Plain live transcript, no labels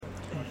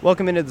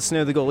Welcome into the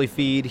Snow the Goalie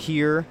feed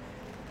here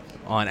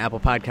on Apple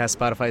Podcasts,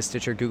 Spotify,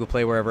 Stitcher, Google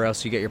Play, wherever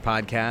else you get your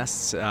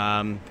podcasts.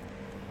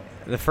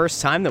 The first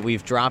time that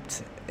we've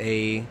dropped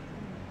a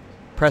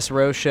press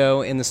row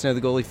show in the Snow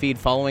the Goalie feed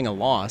following a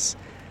loss.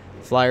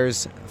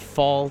 Flyers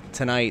fall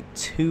tonight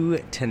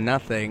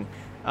 2-0.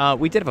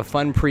 We did have a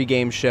fun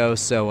pregame show,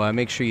 so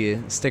make sure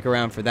you stick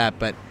around for that.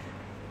 But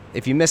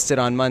if you missed it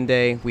on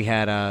Monday, we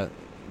had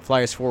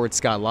Flyers forward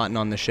Scott Laughton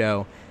on the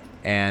show,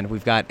 and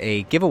we've got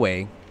a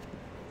giveaway.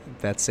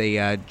 That's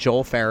a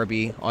Joel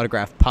Farabee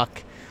autographed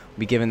puck. We'll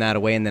be giving that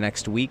away in the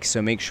next week,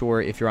 so make sure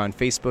if you're on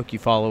Facebook, you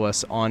follow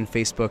us on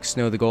Facebook,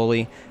 Snow the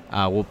Goalie.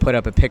 We'll put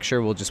up a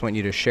picture. We'll just want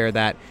you to share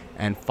that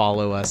and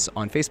follow us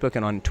on Facebook.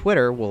 And on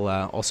Twitter, we'll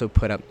also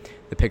put up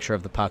the picture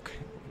of the puck.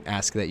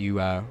 Ask that you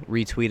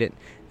retweet it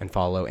and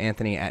follow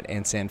Anthony at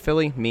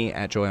AnsanPhilly, me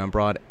at Joy on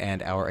Broad,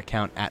 and our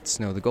account at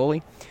Snow the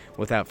Goalie.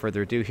 Without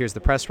further ado, here's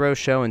the Press Row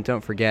Show, and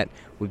don't forget,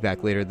 we'll be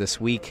back later this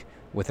week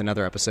with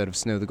another episode of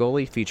Snow the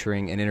Goalie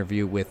featuring an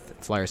interview with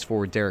Flyers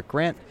forward Derek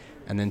Grant,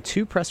 and then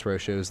 2 press row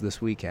shows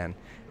this weekend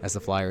as the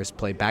Flyers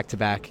play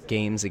back-to-back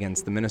games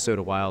against the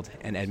Minnesota Wild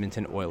and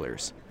Edmonton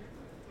Oilers.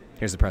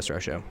 Here's the Press Row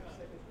Show.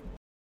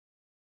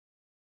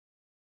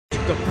 The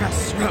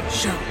Press Row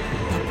Show.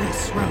 The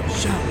Press Row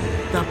Show.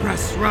 The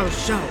Press Row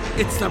Show.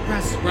 It's the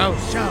Press Row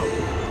Show.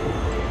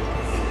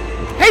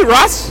 Hey,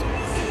 Russ.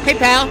 Hey,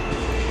 pal.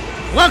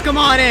 Welcome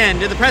on in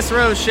to the Press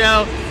Row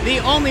Show, the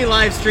only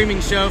live streaming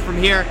show from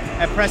here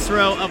at Press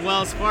Row of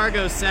Wells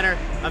Fargo Center.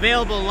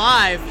 Available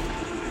live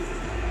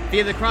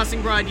via the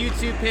Crossing Broad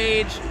YouTube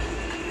page,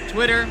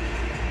 Twitter,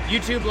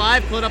 YouTube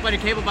Live. Pull it up on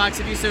your cable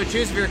box if you so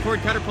choose. If you're a cord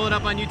cutter, pull it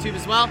up on YouTube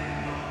as well.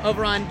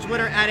 Over on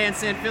Twitter, at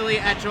AnsanPhilly,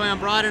 at Joy on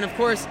Broad, and of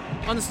course,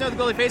 on the Snow the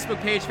Goalie Facebook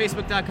page,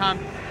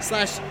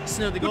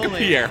 facebook.com/SnowTheGoalie. Look at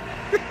Pierre.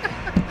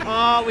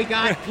 Oh, we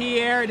got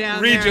Pierre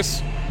down Regis.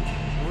 there.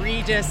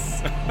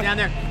 Regis down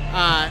there.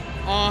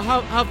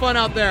 How fun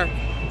out there.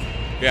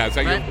 Yeah, is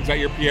that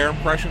your Pierre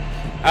impression?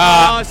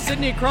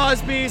 Sidney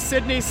Crosby.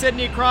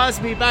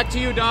 Back to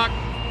you, Doc.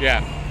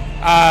 Yeah.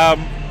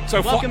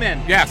 So welcome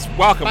in. Yes,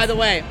 welcome. By the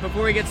way,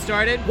 before we get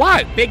started,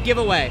 what? Big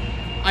giveaway.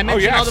 I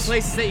mentioned all the yes.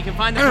 places that you can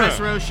find the Press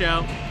Row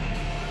Show.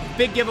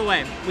 Big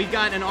giveaway. We've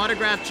got an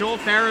autographed Joel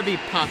Farabee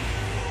puck.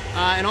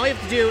 And all you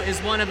have to do is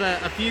one of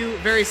a few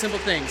very simple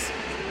things.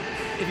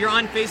 If you're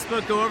on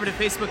Facebook, go over to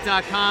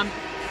facebook.com.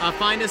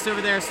 Find us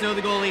over there, Snow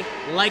the Goalie.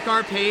 Like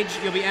our page.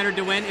 You'll be entered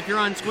to win. If you're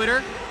on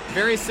Twitter,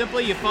 very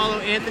simply, you follow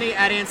Anthony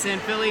at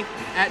AnsanPhilly,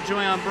 at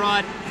Joy on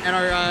Broad, and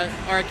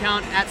our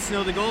account at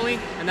Snow the Goalie,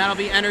 and that'll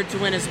be entered to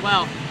win as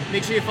well.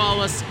 Make sure you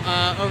follow us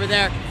over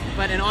there.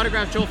 But an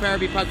autographed Joel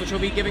Farabee puck, which we'll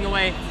be giving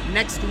away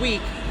next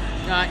week.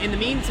 In the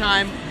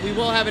meantime, we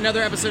will have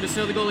another episode of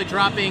Snow the Goalie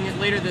dropping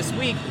later this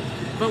week.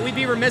 But we'd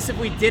be remiss if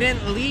we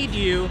didn't lead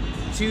you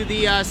to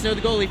the Snow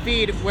the Goalie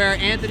feed, where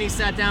Anthony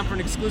sat down for an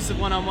exclusive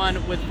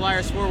one-on-one with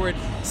Flyers forward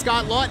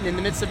Scott Laughton in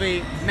the midst of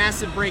a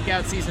massive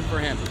breakout season for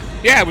him.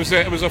 Yeah, it was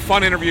a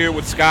fun interview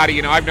with Scotty.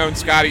 You know, I've known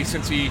Scotty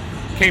since he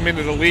came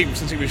into the league,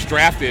 since he was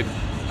drafted,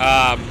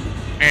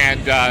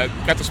 and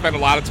got to spend a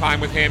lot of time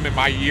with him in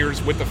my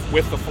years with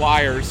the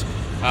Flyers.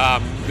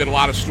 Did a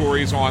lot of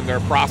stories on their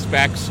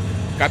prospects.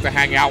 Got to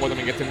hang out with him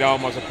and get to know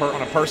him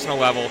on a personal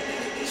level.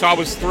 So I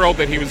was thrilled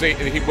that he was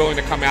willing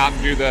to come out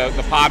and do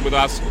the pod with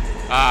us.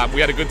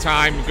 We had a good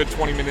time, a good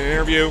 20-minute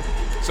interview.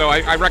 So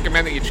I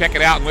recommend that you check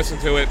it out and listen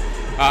to it.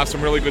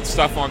 Some really good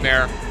stuff on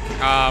there,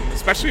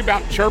 especially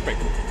about chirping.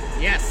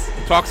 Yes.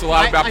 Talks a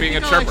lot about being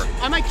a chirper.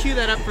 I might cue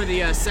that up for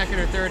the second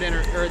or third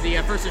or the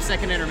first or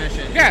second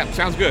intermission. Yeah,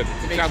 sounds good.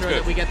 To make sure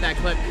that we get that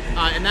clip,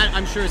 and that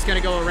I'm sure is going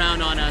to go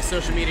around on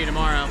social media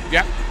tomorrow.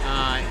 Yeah.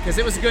 Because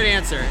it was a good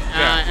answer,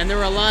 and there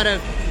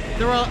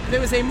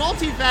was a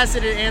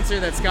multifaceted answer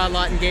that Scott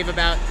Laughton gave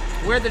about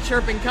where the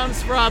chirping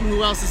comes from,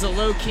 who else is a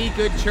low-key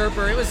good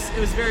chirper. It was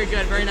very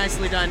good, very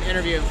nicely done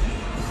interview.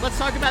 Let's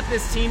talk about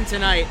this team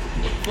tonight.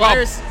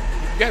 Flyers.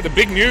 Well, the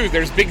big news.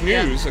 There's big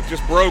news. It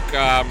just broke.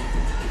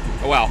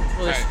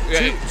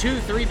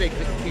 There's three big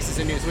pieces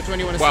of news. Which one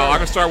do you want to start with? Well, I'm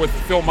going to start with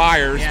Phil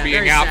Myers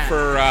being out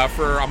sad.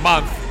 for a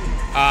month,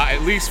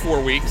 at least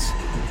 4 weeks.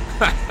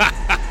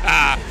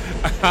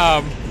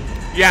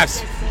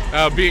 Yes,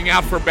 being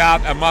out for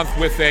about a month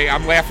with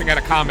I'm laughing at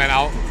a comment.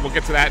 We'll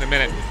get to that in a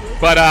minute.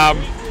 But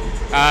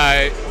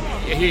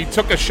he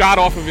took a shot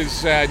off of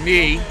his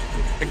knee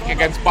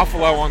against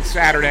Buffalo on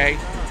Saturday.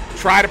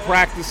 Tried to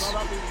practice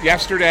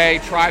yesterday.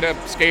 Tried to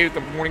skate at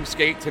the morning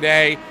skate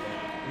today.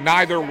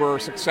 Neither were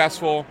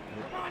successful.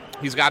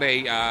 He's got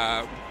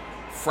a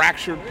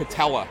fractured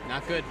patella.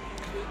 Not good.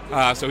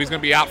 So he's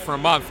going to be out for a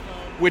month,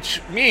 which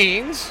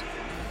means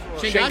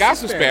Shane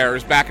Gostisbehere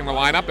is back in the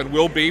lineup and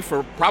will be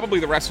for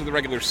probably the rest of the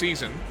regular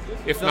season,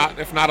 if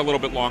not a little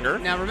bit longer.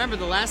 Now remember,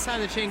 the last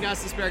time that Shane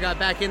Gostisbehere got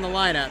back in the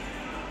lineup,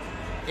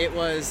 it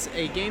was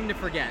a game to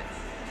forget.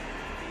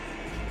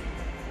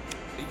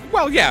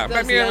 Well, yeah.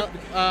 That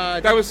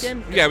was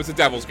it was the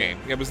Devils game.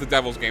 It was the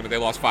Devils game, and they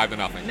lost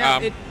 5-0.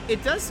 Now,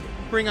 it does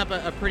bring up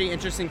a pretty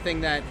interesting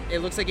thing that it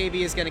looks like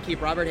AB is going to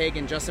keep Robert Haig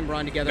and Justin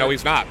Braun together. No,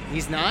 he's not.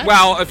 He's not?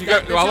 Well, if you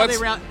That's go, well, how they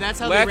ran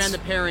the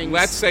pairings.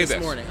 Let's say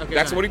this. Morning. Okay,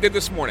 that's what he did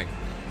this morning.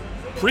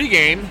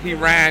 Pre-game, he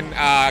ran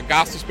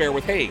Gostisbehere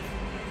with Haig.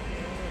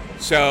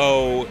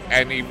 So,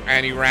 and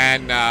he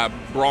ran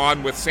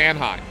Braun with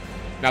Sanheim.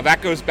 Now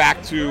that goes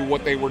back to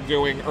what they were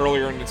doing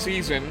earlier in the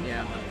season.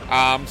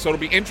 Yeah. So it'll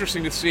be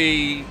interesting to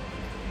see.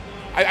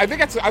 I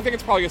think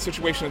it's probably a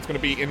situation that's going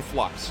to be in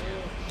flux.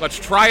 Let's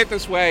try it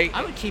this way.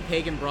 I would keep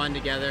Haig and Braun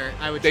together.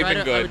 I would They've try been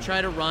to. good. I would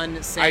try to run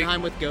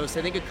Sanheim with Ghost.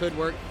 I think it could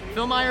work.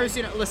 Phil Myers,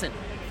 listen,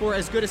 for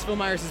as good as Phil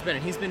Myers has been,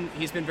 and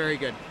he's been very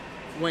good.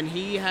 When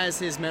he has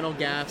his mental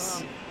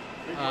gaffes,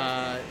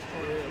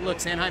 look,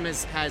 Sanheim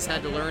has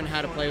had to learn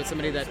how to play with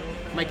somebody that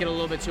might get a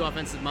little bit too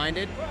offensive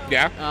minded.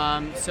 Yeah.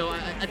 So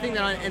I think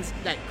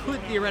that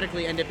could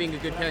theoretically end up being a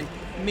good pairing.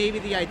 Maybe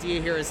the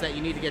idea here is that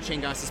you need to get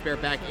Shane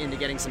Gostisbehere back into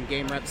getting some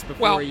game reps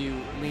before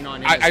you lean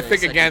on him. I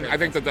think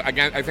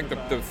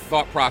the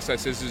thought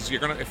process is you're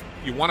gonna, if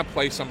you want to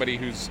play somebody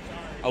who's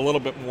a little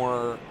bit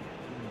more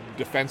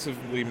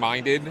defensively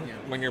minded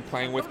when you're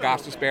playing with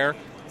Gostisbehere.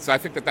 So I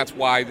think that's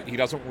why he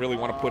doesn't really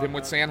want to put him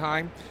with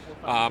Sanheim.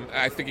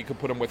 I think he could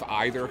put him with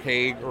either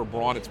Haig or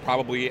Braun. It's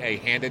probably a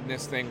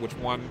handedness thing, which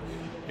one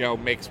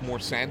makes more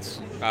sense.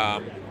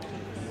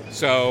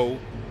 So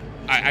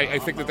I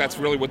think that's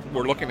really what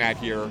we're looking at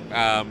here.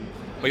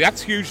 But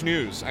that's huge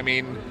news. I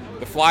mean,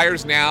 the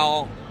Flyers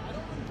now,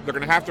 they're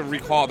going to have to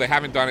recall. They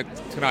haven't done it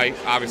tonight.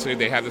 Obviously,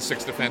 they have the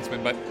sixth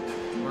defenseman, but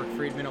Mark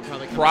Friedman will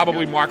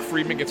probably Mark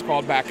Friedman gets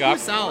called back up.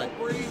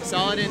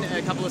 Solid in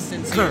a couple of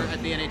stints here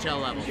at the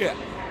NHL level. Yeah.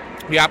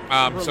 Yep.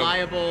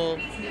 Reliable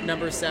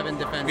number 7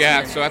 defenseman.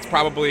 Yeah, so that's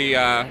probably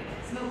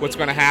what's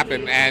going to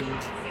happen, and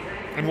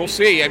we'll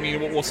see. I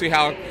mean, we'll see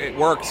how it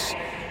works,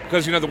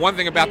 because the one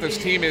thing about this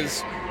team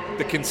is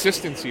the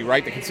consistency,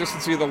 right? The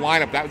consistency of the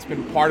lineup. That's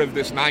been part of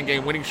this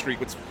 9-game winning streak.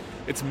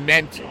 It's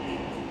meant,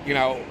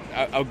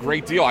 a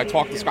great deal. I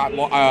talked to Scott.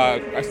 I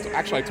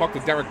talked to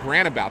Derek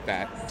Grant about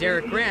that.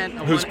 Derek Grant,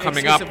 who's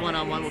coming up. Exclusive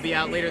one-on-one, will be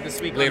out later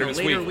this week. Later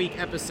week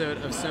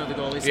episode of Snow the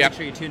Goalie. So make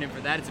sure you tune in for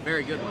that. It's a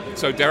very good one.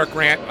 So Derek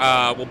Grant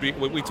will be.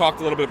 We talked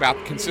a little bit about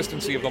the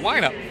consistency of the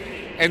lineup,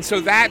 and so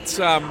that's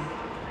something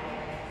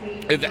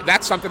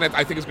that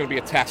I think is going to be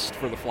a test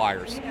for the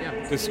Flyers.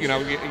 Yeah. This,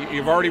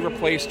 you've already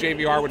replaced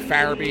JVR with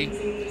Farabee,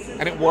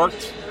 and it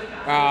worked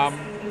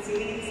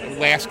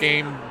last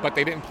game, but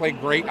they didn't play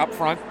great up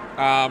front.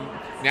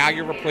 Now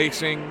you're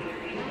replacing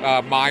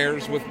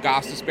Myers with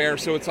Gostisbehere,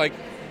 so it's like,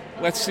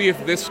 let's see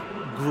if this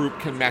group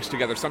can mesh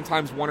together.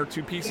 Sometimes one or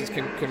two pieces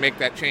can make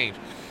that change.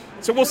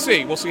 So we'll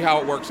see. We'll see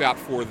how it works out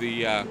for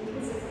the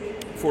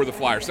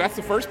Flyers. So that's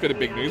the first bit of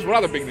big news. What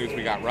other big news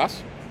we got,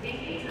 Russ?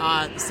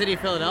 The city of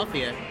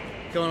Philadelphia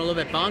going a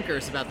little bit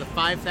bonkers about the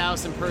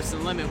 5,000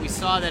 person limit. We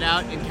saw that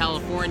out in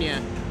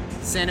California.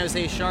 San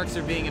Jose Sharks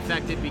are being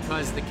affected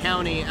because the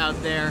county out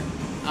there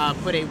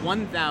put a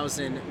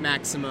 1,000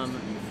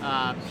 maximum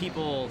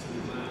people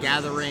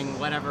gathering,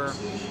 whatever,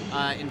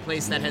 in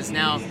place that has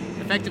now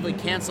effectively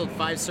canceled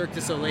 5 Cirque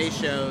du Soleil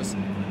shows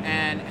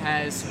and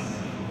has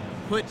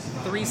put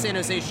 3 San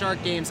Jose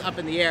Shark games up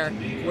in the air,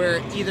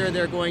 where either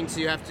they're going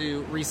to have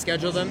to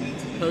reschedule them,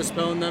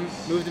 postpone them,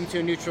 move them to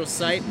a neutral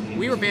site.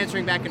 We were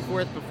bantering back and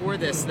forth before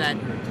this that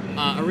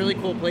a really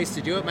cool place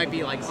to do it might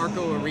be like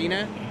Arco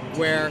Arena,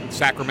 where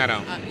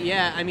Sacramento.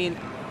 I mean,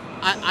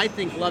 I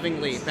think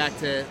lovingly back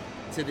to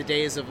the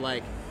days of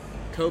like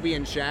Kobe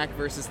and Shaq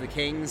versus the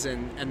Kings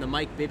and the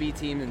Mike Bibby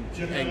team and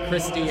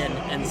Christie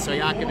and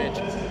Stojakovic,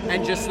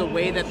 and just the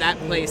way that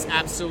place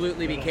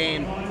absolutely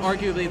became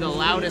arguably the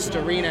loudest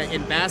arena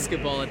in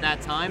basketball at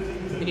that time.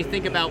 And you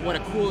think about what a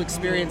cool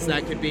experience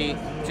that could be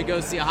to go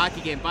see a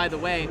hockey game. By the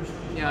way,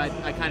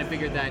 I kind of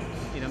figured that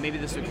maybe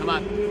this would come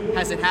up.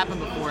 Has it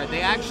happened before?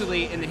 They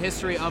actually, in the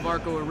history of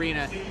Arco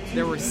Arena,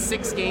 there were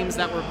 6 games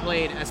that were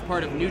played as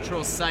part of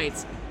neutral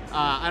sites.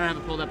 I don't have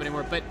it pulled up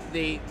anymore, but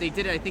they did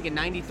it, I think, in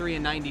 93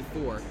 and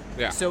 94.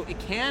 Yeah. So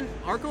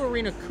Arco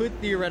Arena could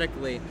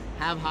theoretically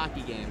have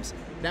hockey games.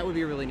 That would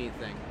be a really neat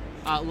thing.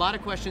 A lot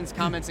of questions,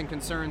 comments, and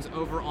concerns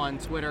over on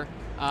Twitter.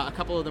 A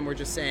couple of them were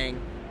just saying,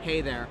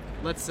 hey there.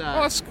 Let's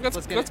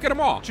get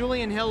them all.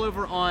 Julian Hill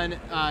over on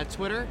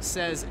Twitter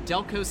says,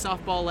 Delco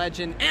softball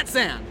legend, Ant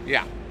San.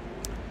 Yeah.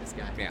 This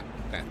guy. Yeah.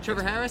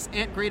 Trevor Harris,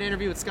 great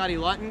interview with Scotty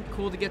Lawton.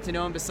 Cool to get to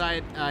know him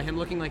beside him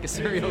looking like a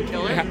serial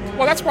killer. Yeah.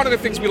 Well, that's one of the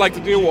things we like to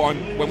do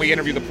when we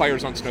interview the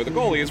players on Snow the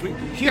Goalie is we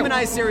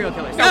humanize serial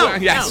killers.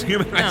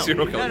 Humanize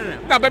serial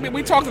killers. No, but I mean,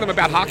 we talk to them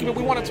about hockey, but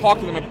we want to talk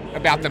to them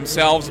about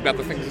themselves, about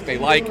the things that they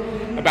like,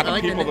 about the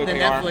people that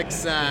they are. The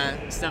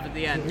Netflix stuff at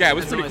the end. Yeah, it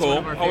was pretty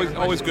cool.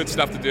 Always good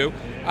stuff to do.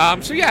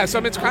 So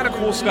it's kind of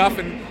cool stuff,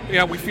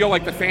 and we feel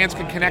like the fans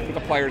can connect with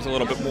the players a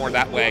little bit more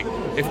that way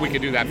if we can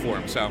do that for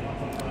them. So.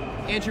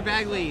 Andrew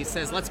Bagley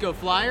says, let's go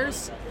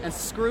Flyers and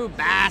screw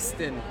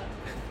Boston.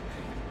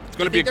 It's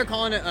going to be. They're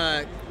calling it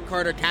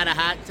Carter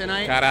Catahat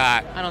tonight.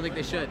 Catahat. I don't think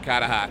they should.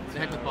 Catahat. The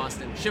heck with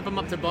Boston. Ship them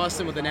up to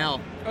Boston with an L.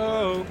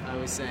 Oh. I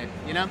always say.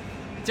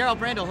 Daryl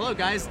Brandel, hello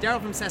guys.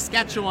 Daryl from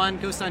Saskatchewan,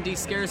 Ghost on D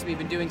scares me.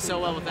 Been doing so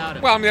well without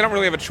him. Well, I mean, they don't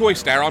really have a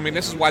choice, Daryl. I mean,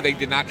 this is why they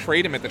did not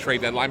trade him at the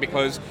trade deadline,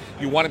 because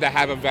you wanted to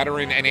have a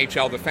veteran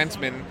NHL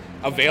defenseman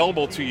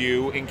available to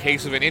you in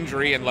case of an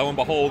injury, and lo and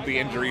behold, the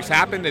injuries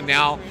happened, and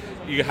now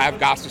you have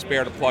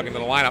Gostisbehere to plug into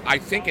the lineup. I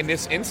think in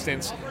this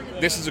instance,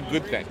 this is a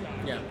good thing.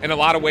 Yeah. In a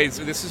lot of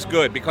ways, this is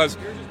good, because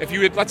if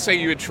you had, let's say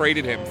you had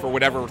traded him for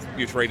whatever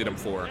you traded him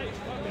for,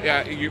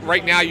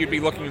 right now you'd be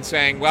looking and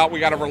saying, well, we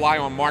got to rely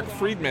on Mark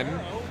Friedman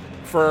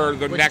for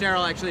the Which next.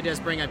 Daryl actually does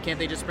bring up. Can't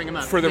they just bring him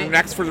up For the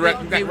rest of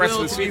the They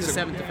will season. to be the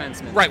seventh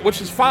defenseman. Right,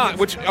 which is fine.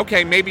 Which,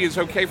 okay, maybe is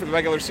okay for the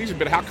regular season,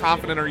 but how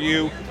confident are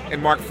you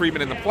in Mark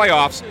Friedman in the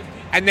playoffs?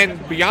 And then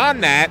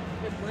beyond that,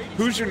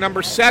 who's your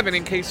number 7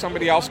 in case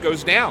somebody else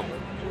goes down?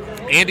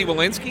 Andy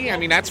Welinski? I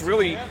mean, that's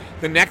really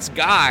the next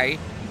guy.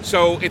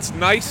 So it's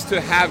nice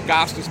to have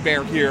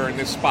Gostisbehere here in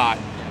this spot.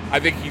 I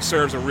think he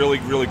serves a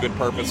really, really good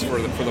purpose for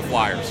the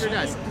Flyers. Sure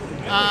does.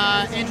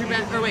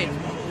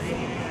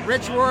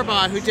 Rich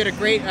Rohrbaugh, who did a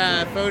great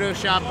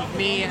Photoshop of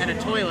me and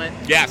a toilet,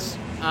 Yes.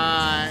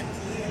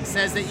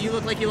 says that you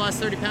look like you lost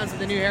 30 pounds with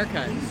the new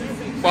haircut.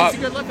 Well, That's a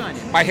good look on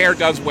you. My hair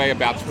does weigh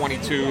about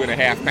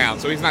 22.5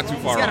 pounds, so he's not too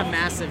far He's got off. a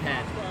massive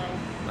head.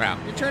 Yeah.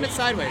 You turn it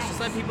sideways. Just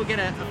let people get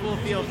a full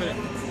feel for it.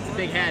 It's a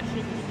big head.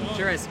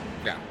 Sure is.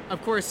 Yeah.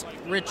 Of course,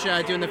 Rich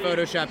doing the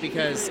Photoshop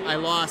because I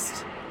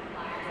lost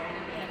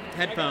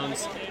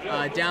headphones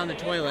down the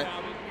toilet.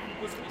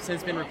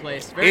 Since been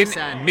replaced. Very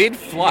sad.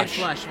 Mid-flush.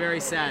 Mid-flush. Very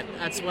sad.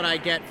 That's what I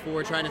get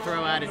for trying to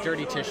throw out a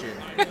dirty tissue.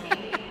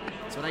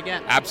 That's what I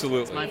get.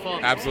 Absolutely. It's my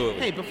fault. Absolutely.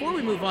 Hey, before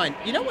we move on,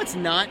 you know what's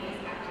not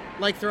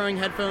like throwing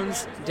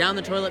headphones down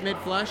the toilet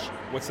mid-flush?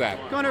 What's that?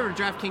 Going over to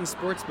DraftKings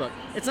Sportsbook.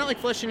 It's not like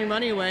flushing your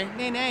money away.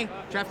 Nay.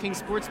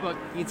 DraftKings Sportsbook,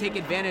 you can take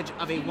advantage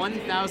of a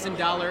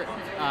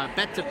 $1,000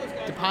 bet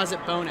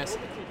deposit bonus.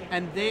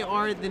 And they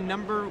are the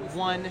number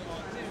one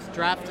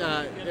draft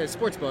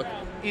sportsbook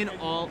in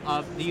all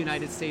of the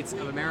United States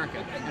of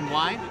America. And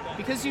why?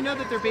 Because you know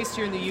that they're based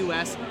here in the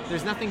U.S.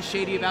 There's nothing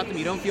shady about them.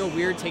 You don't feel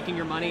weird taking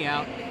your money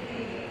out.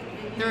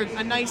 They're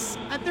nice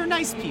people.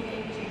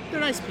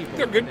 They're nice people.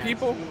 They're good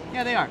people.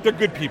 Yeah, they are. They're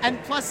good people.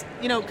 And plus,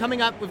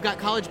 coming up, we've got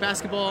college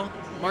basketball.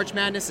 March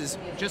Madness is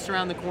just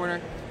around the corner.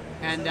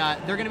 And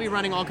they're going to be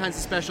running all kinds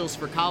of specials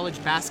for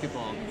college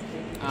basketball.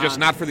 Just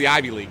not for the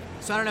Ivy League.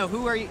 So I don't know,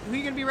 who are you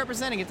going to be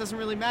representing? It doesn't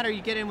really matter.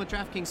 You get in with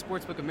DraftKings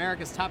Sportsbook,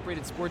 America's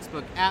top-rated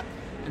sportsbook app,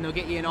 and they'll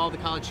get you in all the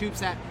college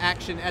hoops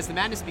action. As the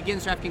madness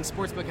begins, DraftKings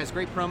Sportsbook has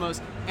great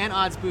promos and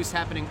odds boosts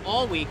happening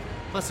all week.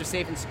 Plus, they're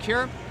safe and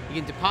secure.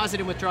 You can deposit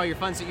and withdraw your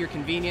funds at your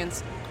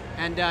convenience.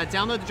 And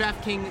download the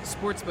DraftKings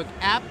Sportsbook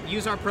app.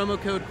 Use our promo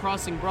code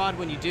CrossingBroad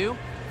when you do.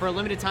 For a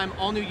limited time,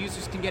 all new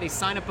users can get a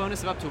sign-up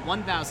bonus of up to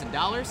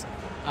 $1,000.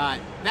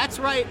 That's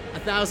right,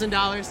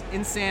 $1,000.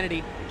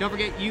 Insanity. Don't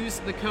forget, use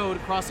the code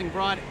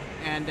CrossingBroad,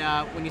 and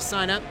when you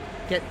sign up,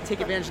 take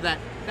advantage of that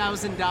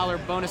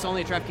 $1,000 bonus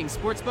only at DraftKings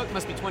Sportsbook.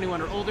 Must be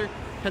 21 or older.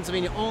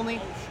 Pennsylvania only.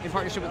 In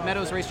partnership with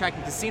Meadows Racetrack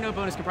and Casino.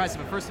 Bonus comprised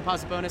of a first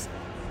deposit bonus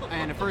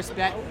and a first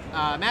bet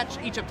match,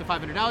 each up to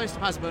 $500.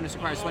 Deposit bonus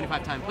requires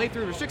 25-time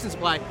playthrough. Restrictions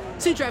apply.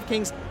 See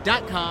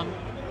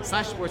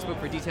DraftKings.com/sportsbook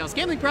for details.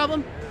 Gambling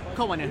problem?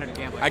 Call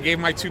 1-800-GAMBLER. I gave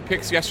my 2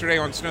 picks yesterday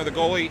on Snow the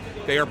Goalie.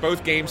 They are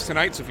both games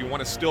tonight, so if you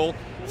want to still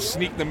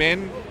sneak them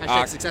in.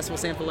 Hashtag successful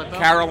Sam Filippo.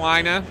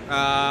 Carolina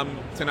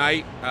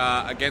tonight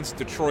against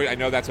Detroit. I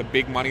know that's a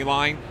big money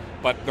line,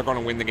 but they're going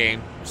to win the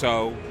game.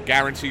 So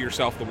guarantee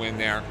yourself the win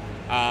there.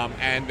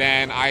 And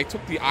then I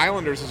took the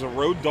Islanders as a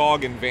road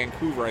dog in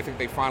Vancouver. I think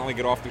they finally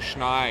get off the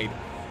schneid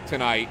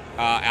tonight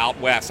out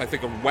west. I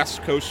think a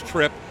West Coast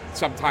trip,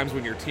 sometimes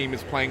when your team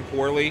is playing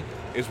poorly,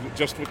 is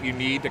just what you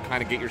need to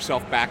kind of get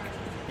yourself back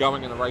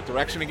going in the right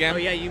direction again. Oh,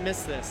 yeah, you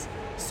missed this.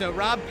 So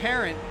Rob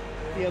Parent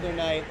the other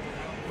night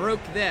broke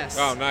this.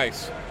 Oh,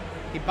 nice.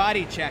 He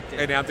body checked it.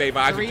 And now Dave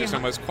Isaac just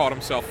almost caught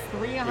himself.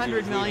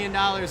 $300 million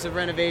of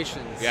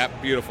renovations. Yep,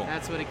 beautiful.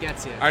 That's what it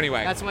gets you.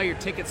 Anyway. That's why your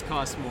tickets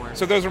cost more.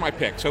 So those are my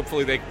picks.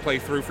 Hopefully they play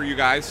through for you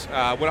guys.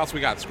 What else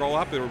we got? Scroll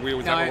up? Or we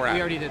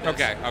already did this.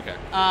 Okay.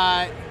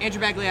 Andrew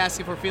Bagley asked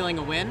if we're feeling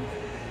a win.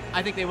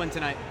 I think they win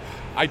tonight.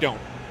 I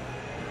don't.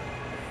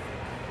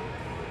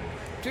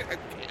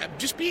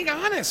 Just being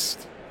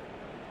honest.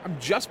 I'm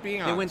just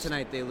being honest. They win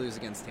tonight, they lose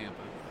against Tampa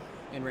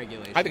in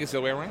regulation. I think it's the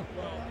other way around.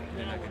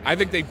 I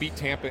think they beat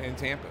Tampa in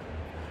Tampa.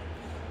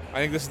 I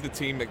think this is the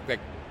team that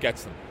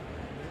gets them.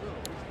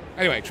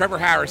 Anyway, Trevor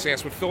Harris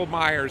asked, with Phil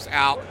Myers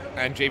out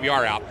and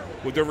JVR out,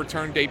 would their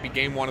return date be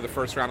game 1 of the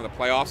first round of the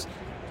playoffs?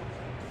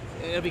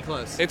 It'll be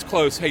close. It's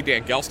close. Hey,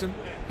 Dan Gelston.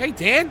 Hey,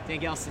 Dan.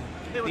 Dan Gelston.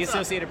 The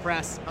Associated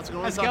Press. How's it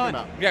going? How's it going?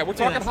 Yeah, we're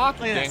talking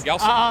hockey, Dan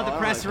Gelston. Oh, the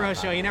Press Row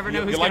Show. You never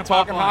know who's You going like to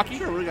pop talking on. hockey?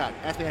 Sure, what do we got?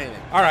 Ask me anything.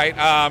 All right.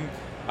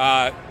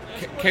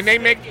 Can they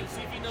make...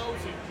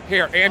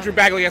 Here, Andrew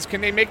Bagley asks,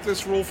 can they make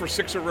this rule for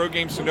 6 road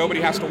games so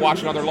nobody has to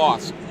watch another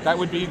loss? That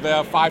would be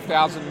the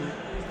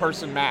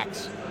 5,000-person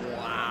max.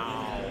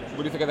 Wow. What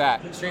do you think of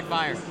that? Straight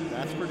fire.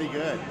 That's pretty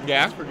good.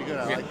 Yeah? That's pretty good.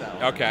 I like that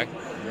one. Okay.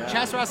 Yeah.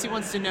 Chas Rossi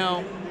wants to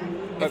know,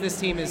 if this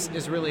team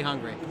is really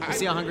hungry. We'll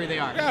see how hungry they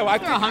are. Yeah,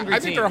 They're a hungry I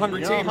think team. they're a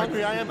hungry You know team. how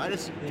hungry I am? I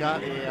just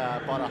bought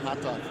a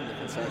hot dog from the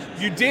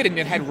concessions. You did, and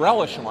it had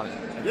relish on it.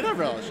 I did have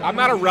relish. I'm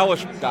not a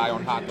relish guy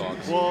on hot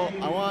dogs. Well,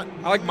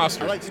 I like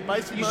mustard. I like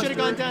spicy You mustard. should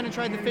have gone down and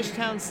tried the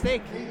Fishtown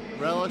steak.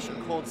 Relish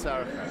and cold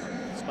sauerkraut.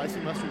 Spicy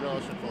mustard,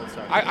 relish, and cold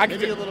sauerkraut. I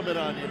could Maybe do- a little bit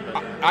of onion,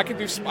 but I could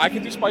do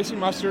spicy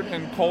mustard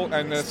and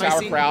the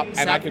Spicy- sauerkraut,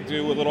 and I sour- could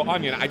do a little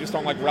onion. I just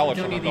don't like relish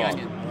Don't on a need the dog.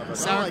 onion. I don't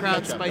Sauerkraut,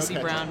 like ketchup. spicy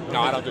No brown.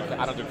 No, I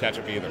don't do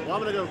ketchup either. well,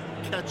 I'm gonna go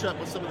catch up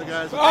with some of the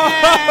guys.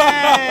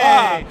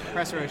 Hey!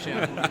 Press row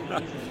show.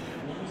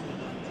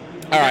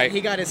 All right.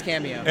 He got his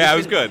cameo. Yeah, it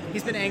was good.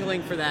 He's been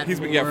angling for that. He's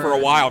been for a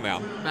while now.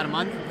 About a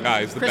month.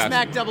 He's the Chris best.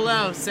 Mac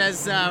 00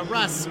 says,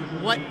 Russ,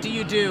 what do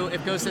you do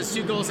if Ghost has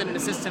 2 goals and an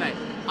assist tonight?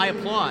 I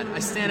applaud. I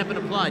stand up and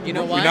applaud. You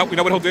know why? You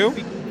know what he'll do?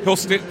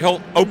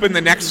 He'll open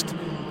the next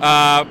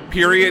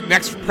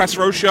next press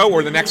row show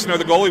or the next Know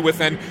the Goalie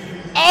with an,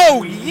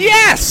 oh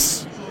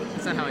yes!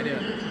 That's not how I do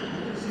it.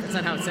 That's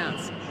not how it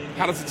sounds.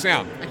 How does it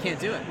sound? I can't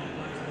do it.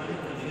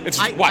 It's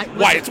why?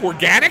 It's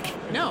organic?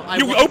 No,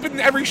 You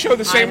open every show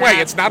the same way.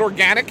 It's not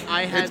organic.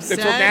 I have it's said,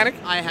 organic.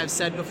 I have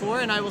said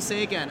before, and I will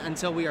say again,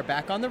 until we are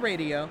back on the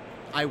radio,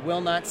 I will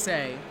not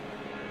say,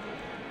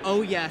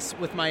 oh yes,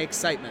 with my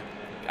excitement.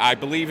 I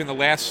believe in the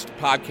last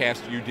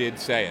podcast you did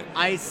say it.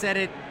 I said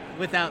it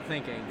without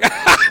thinking. But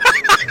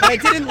I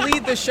didn't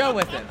lead the show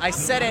with it. I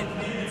said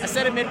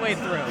it midway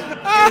through.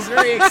 I was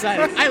very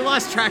excited. I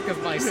lost track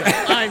of myself.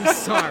 I'm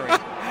sorry.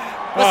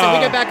 Listen, we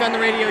get back on the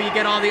radio, you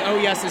get all the oh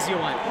yeses you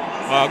want.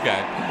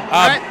 Okay.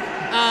 All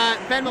right.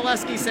 Ben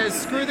Molesky says,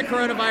 screw the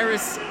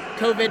coronavirus,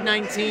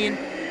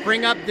 COVID-19,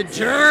 bring up the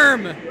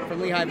germ from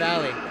Lehigh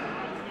Valley.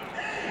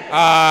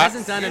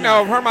 Hasn't done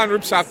enough. Herman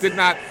Rupsov did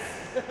not.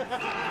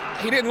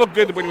 He didn't look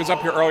good when he was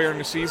up here earlier in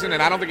the season,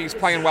 and I don't think he's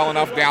playing well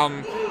enough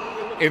down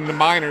in the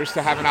minors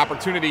to have an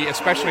opportunity,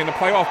 especially in the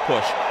playoff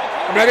push.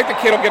 I mean, I think the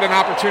kid will get an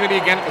opportunity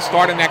again at the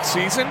start of next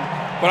season,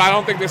 but I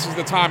don't think this is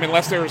the time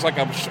unless there's like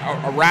a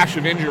rash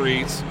of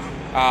injuries,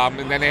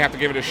 and then they have to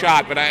give it a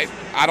shot. But I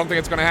don't think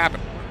it's going to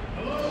happen.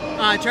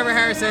 Trevor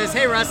Harris says,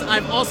 hey Russ,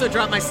 I've also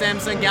dropped my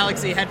Samsung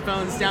Galaxy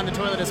headphones down the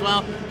toilet as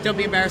well. Don't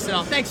be embarrassed at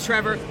all. Thanks,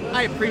 Trevor.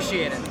 I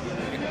appreciate it.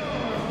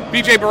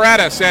 BJ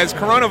Beretta says,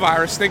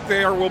 coronavirus, think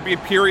there will be a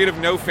period of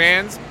no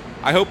fans?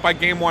 I hope by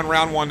game 1,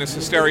 round 1, this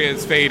hysteria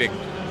is fading.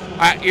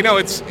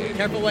 It's...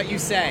 Careful what you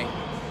say.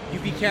 You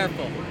be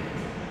careful.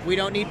 We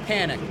don't need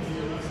panic.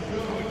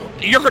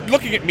 You're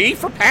looking at me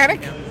for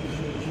panic?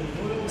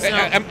 So,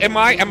 Am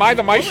I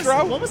the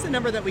maestro? What was the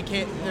number that we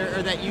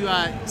that you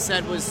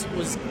said was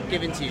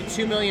given to you?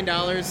 $2 million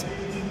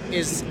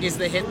is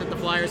the hit that the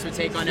Flyers would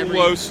take on every.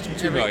 Close to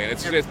 $2 million.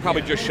 It's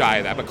probably just shy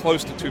of that, but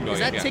close to $2 million. Is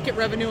that yeah. ticket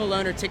revenue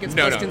alone or tickets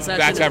No, plus concession?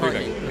 that's and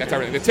everything. parking? That's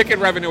everything. The ticket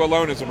revenue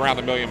alone is around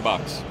 $1 million.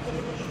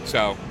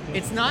 So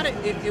It's not.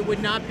 It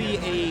would not be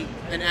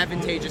an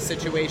advantageous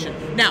situation.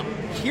 Now,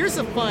 here's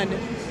a fun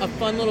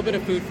little bit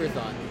of food for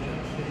thought.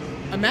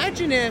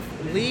 Imagine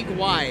if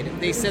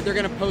league-wide they said they're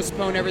going to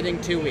postpone everything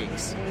 2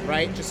 weeks,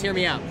 right? Just hear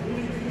me out.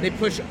 They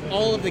push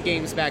all of the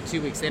games back 2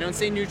 weeks. They don't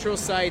say neutral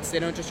sites. They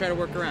don't just try to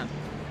work around.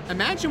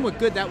 Imagine what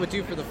good that would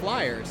do for the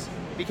Flyers,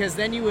 because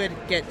then you would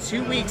get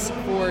 2 weeks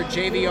for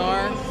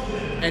JVR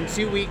and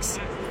 2 weeks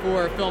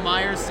for Phil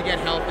Myers to get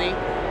healthy,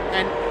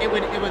 and it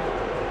would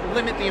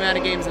limit the amount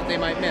of games that they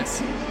might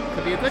miss.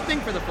 Could be a good thing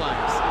for the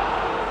Flyers.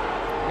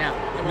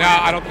 no,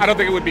 I don't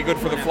think it would be good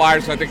for the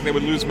Flyers. I think they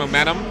would lose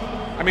momentum.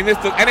 I mean, the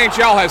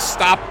NHL has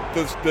stopped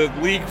the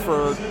league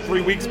for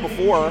 3 weeks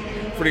before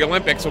for the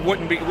Olympics. It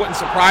wouldn't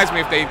surprise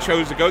me if they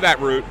chose to go that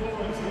route.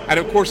 And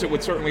of course, it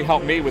would certainly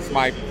help me with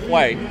my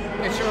play.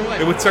 It sure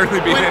would. It would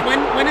certainly be.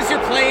 When is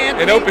your play,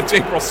 Anthony? It opens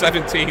April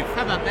 17th.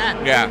 How about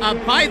that? Yeah.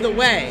 By the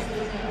way,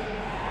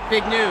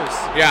 big news.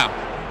 Yeah.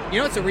 You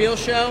know what's a real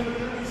show?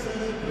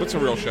 What's a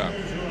real show?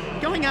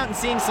 Going out and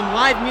seeing some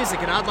live music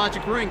at Odd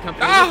Logic Brewing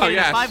Company. Oh, located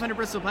at yes. 500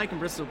 Bristol Pike in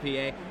Bristol,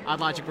 PA. Odd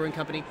Logic Brewing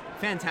Company.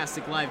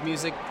 Fantastic live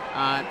music.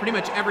 Pretty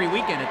much every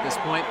weekend at this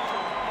point.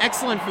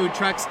 Excellent food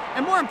trucks.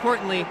 And more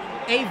importantly,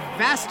 a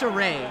vast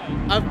array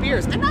of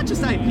beers. And not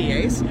just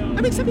IPAs.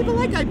 I mean, some people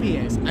like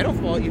IPAs. I don't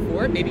fault you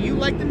for it. Maybe you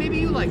like them, maybe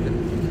you like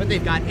them. But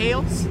they've got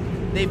ales.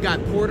 They've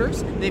got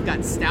porters. They've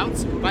got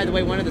stouts. By the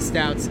way, one of the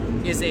stouts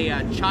is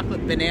a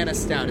chocolate banana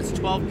stout. It's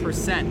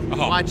 12%.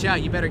 Oh. Watch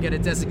out. You better get a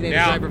designated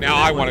driver for Now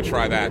that I one. want to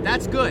try that.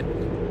 That's good.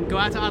 Go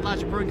out to Odd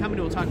Logic Brewing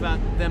Company. We'll talk about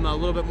them a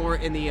little bit more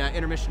in the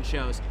intermission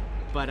shows.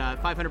 But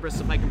 500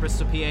 Bristol Pike in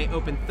Bristol, PA,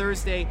 open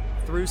Thursday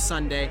through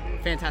Sunday.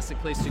 Fantastic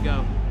place to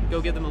go.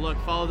 Go give them a look.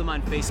 Follow them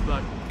on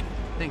Facebook.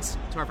 Thanks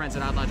to our friends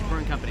at Odd Logic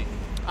Brewing Company.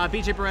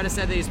 BJ Beretta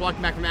said that he's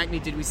walking back from acne.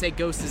 Did we say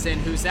Ghost is in?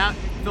 Who's out?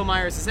 Phil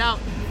Myers is out.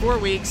 4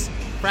 weeks.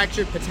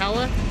 Fractured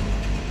patella.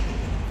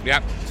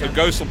 Yep. So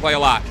Ghost will play a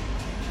lot.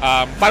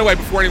 By the way,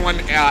 before anyone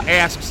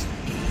asks,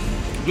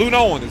 Lou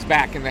Nolan is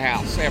back in the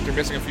house after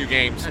missing a few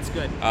games. That's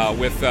good.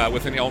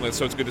 With an illness,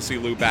 so it's good to see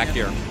Lou back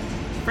here.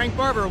 Frank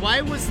Barber,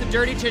 why was the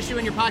dirty tissue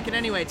in your pocket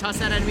anyway? Toss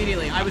that out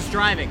immediately. I was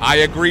driving. I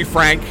agree,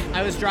 Frank.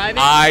 I was driving.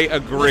 I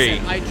agree.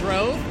 Listen, I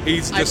drove.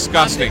 He's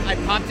disgusting. I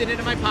popped it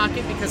into my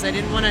pocket because I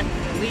didn't want to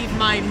leave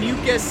my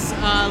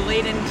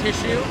mucus-laden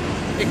tissue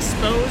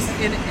exposed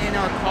in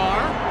our car.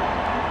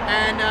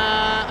 And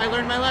I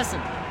learned my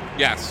lesson.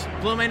 Yes.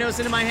 Blow my nose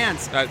into my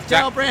hands.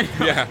 Daryl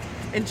Brando. Yeah.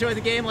 Enjoy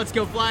the game. Let's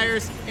go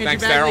Flyers.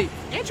 Thanks, Bagley.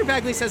 Daryl. Andrew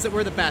Bagley says that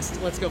we're the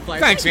best. Let's go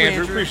Flyers. Thanks, Thank you,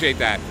 Andrew. Appreciate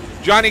that.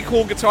 Johnny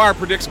Cool Guitar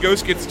predicts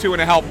Ghost gets 2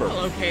 and a helper.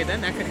 Well, okay,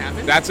 then that could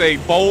happen. That's a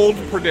bold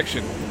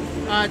prediction.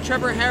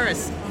 Trevor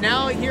Harris.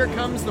 Now here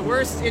comes the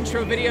worst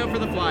intro video for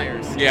the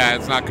Flyers. Yeah,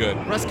 it's not good.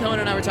 Russ Cohen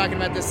and I were talking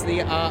about this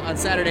on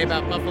Saturday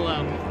about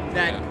Buffalo.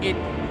 That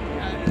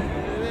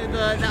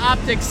the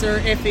optics are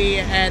iffy,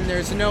 and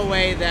there's no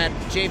way that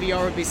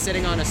JVR would be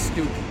sitting on a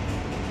stoop.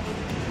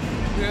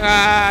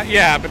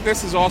 Yeah, but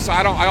this is also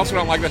I also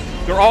don't like that.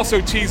 They're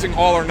also teasing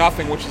All or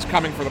Nothing, which is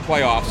coming for the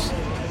playoffs.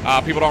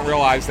 People don't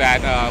realize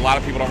that. A lot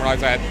of people don't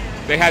realize that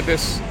they had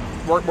this.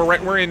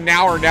 We're in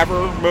now or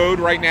never mode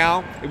right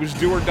now. It was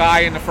do or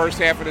die in the first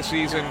half of the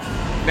season.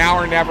 Now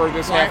or never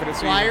this half of the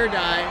season. Fly or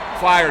die.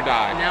 Fly or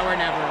die. Now or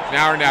never.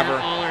 Now or never.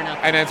 All or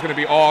nothing. And then it's going to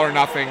be all or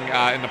nothing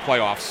in the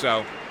playoffs.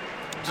 So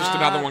just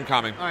another one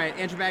coming. All right,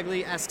 Andrew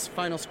Bagley asks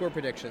final score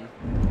prediction.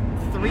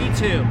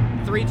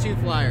 3-2.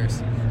 3-2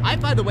 Flyers. I,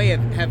 by the way,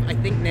 have I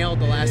think nailed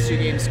the last 2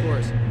 game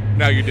scores.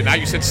 No, you did not.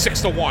 You said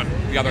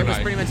 6-1 the other night. It was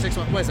pretty much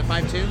 6-1. What is it,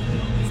 5-2?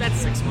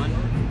 That's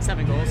 6-1.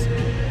 7 goals.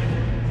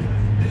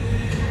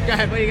 Go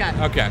ahead, what do you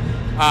got? Okay.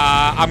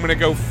 I'm going to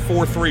go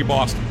 4-3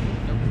 Boston.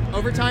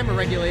 Overtime or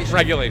regulation?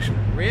 Regulation.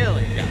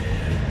 Really? Yeah.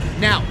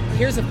 Now,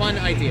 here's a fun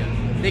idea.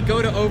 They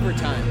go to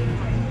overtime,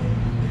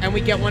 and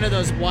we get one of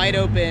those wide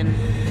open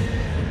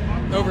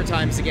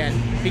overtimes again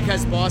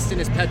because Boston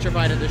is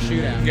petrified of the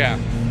shootout. Yeah.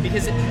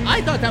 Because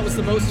I thought that was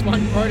the most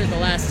fun part of the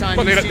last time.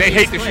 Well, they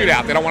hate the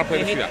shootout. They don't want to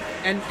play the shootout.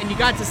 And you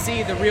got to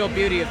see the real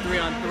beauty of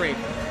 3-on-3.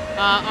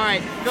 All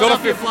right,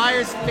 Philadelphia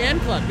Flyers fan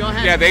club. Go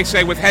ahead. Yeah, they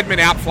say with Hedman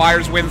out,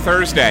 Flyers win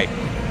Thursday.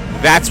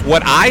 That's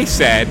what I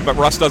said, but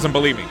Russ doesn't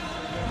believe me.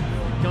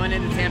 Going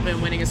into Tampa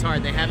and winning is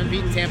hard. They haven't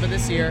beaten Tampa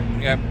this year.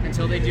 Yep.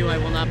 Until they do, I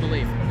will not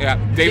believe. Yeah.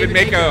 David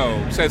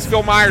Mako says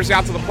Phil Myers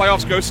out to the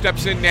playoffs. Ghost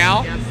steps in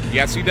now. Yep.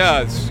 Yes, he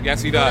does.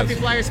 Yes, he does.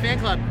 Philadelphia Flyers fan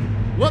club.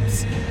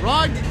 Whoops,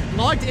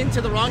 logged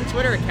into the wrong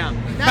Twitter account.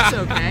 That's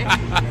okay.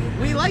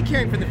 We like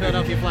hearing from the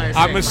Philadelphia Flyers.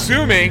 I'm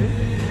assuming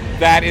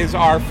that is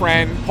our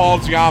friend Paul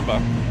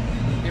Giamba.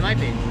 It might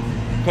be.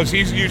 Because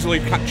he's usually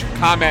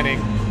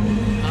commenting,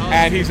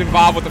 and he's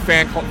involved with the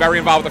fan club, very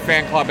involved with the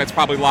fan club. That's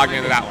probably logging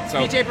into that one.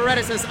 So BJ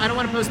Beretta says, I don't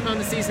want to postpone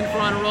the season for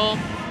on a roll.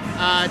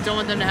 Don't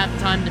want them to have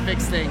time to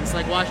fix things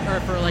like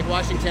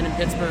Washington and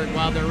Pittsburgh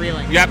while they're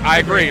reeling. Yep, I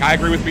agree. I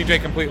agree with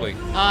BJ completely.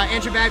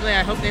 Andrew Bagley,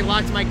 I hope they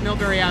locked Mike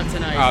Milbury out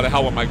tonight. Oh, the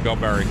hell with Mike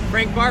Milbury.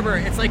 Frank Barber,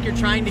 it's like you're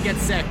trying to get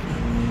sick.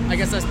 I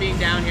guess us being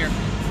down here.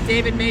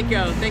 David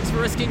Mako, thanks for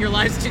risking your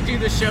lives to do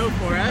the show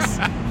for us.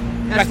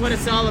 That's what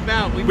it's all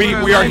about. We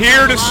are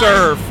here to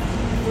serve.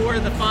 For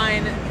the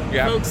fine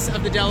folks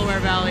of the Delaware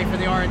Valley for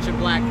the orange and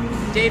black.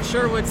 Dave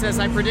Sherwood says,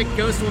 I predict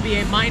Ghost will be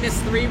a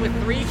 -3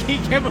 with 3 key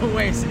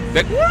giveaways.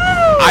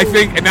 I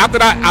think, and not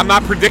that I'm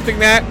not predicting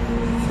that,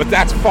 but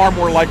that's far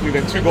more likely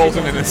than 2 goals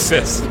and an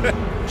assist.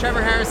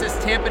 Trevor Harris says,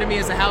 Tampa to me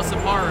is a house of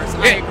horrors.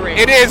 I agree.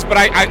 It is, but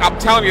I'm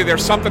telling you,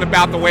 there's something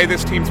about the way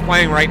this team's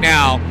playing right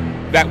now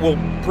that will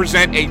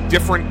present a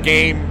different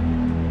game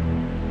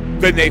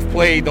than they've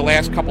played the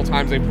last couple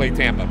times they've played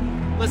Tampa.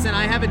 Listen,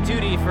 I have a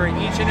duty for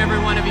each and every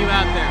one of you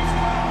out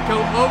there. Go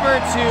over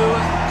to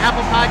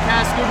Apple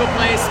Podcasts, Google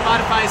Play,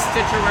 Spotify,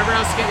 Stitcher, wherever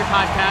else you get your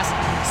podcasts.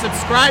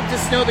 Subscribe to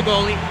Snow the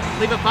Goalie.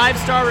 Leave a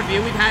 5-star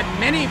review. We've had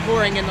many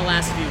pouring in the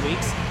last few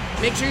weeks.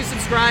 Make sure you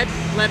subscribe.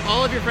 Let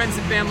all of your friends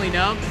and family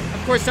know.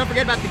 Of course, don't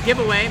forget about the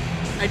giveaway.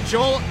 A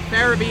Joel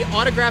Farabee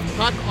autographed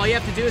puck. All you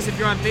have to do is, if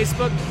you're on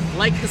Facebook,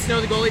 like the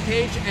Snow the Goalie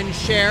page and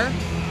share.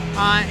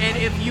 And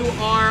if you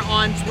are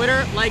on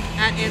Twitter, like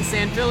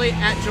 @AnsanPhilly,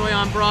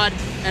 @JoyOnBroad,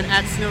 and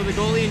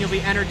 @SnowTheGoalie, and you'll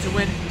be entered to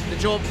win the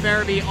Joel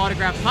Farabee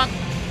autographed puck.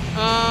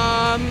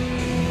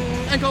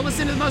 And go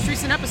listen to the most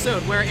recent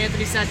episode where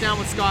Anthony sat down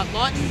with Scott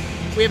Lawton.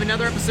 We have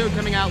another episode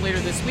coming out later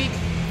this week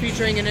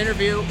featuring an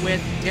interview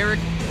with Derek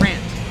Brandt.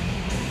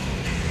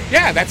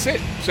 Yeah, that's it.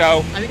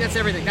 So I think that's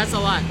everything. That's a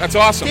lot. That's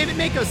awesome. David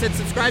Mako said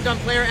subscribed on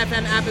Player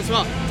FM app as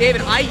well.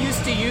 David, I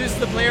used to use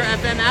the Player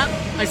FM app.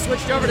 I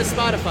switched over to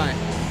Spotify.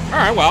 All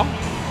right, well.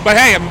 But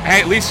hey,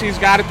 at least he's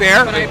got it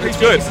there. But it's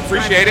good.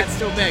 Appreciate it. That's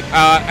still big.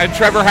 And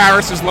Trevor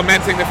Harris is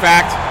lamenting the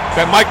fact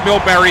that Mike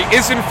Milbury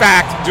is, in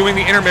fact, doing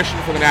the intermission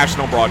for the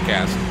national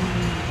broadcast.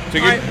 So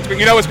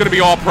you know it's going to be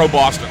all pro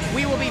Boston.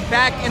 We will be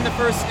back in the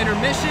first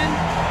intermission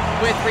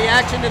with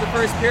reaction to the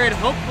first period.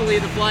 Hopefully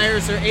the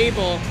Flyers are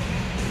able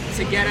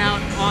to get out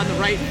on the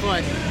right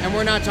foot. And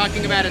we're not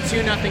talking about a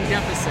 2-0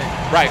 deficit.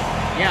 Right.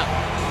 Yeah.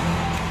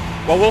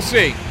 Well, we'll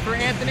see. For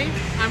Anthony,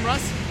 I'm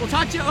Russ. We'll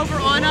talk to you over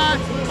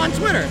on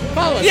Twitter.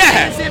 Follow us.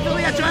 Yeah.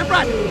 @AnsanPhilly,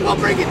 @JoyOnBroad. We'll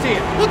bring it to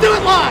you. We'll do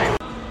it live.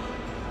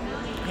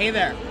 Hey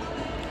there.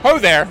 Ho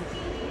there.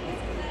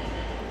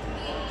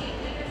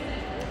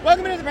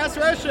 Welcome into the Press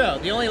Row Show,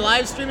 the only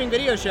live streaming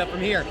video show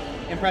from here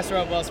in Press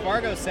Row at Wells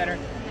Fargo Center.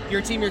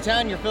 Your team, your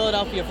town, your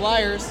Philadelphia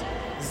Flyers,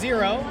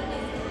 0.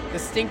 The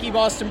stinky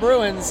Boston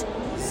Bruins,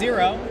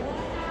 0.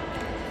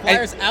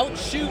 Flyers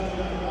outshoot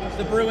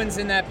the Bruins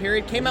in that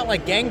period, came out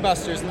like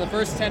gangbusters in the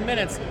first 10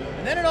 minutes,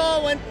 and then it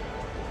all went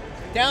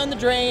down the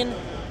drain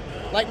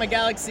like my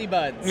Galaxy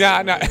buds.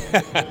 Yeah, no.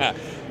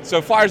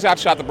 So Flyers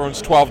outshot the Bruins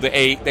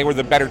 12-8. They were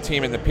the better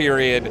team in the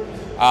period.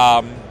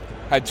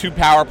 Had 2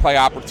 power play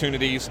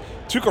opportunities.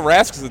 Tuukka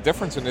Rask is the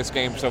difference in this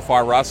game so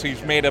far, Russ.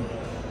 He's made a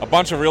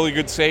bunch of really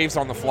good saves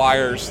on the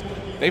Flyers.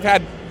 They've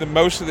had the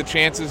most of the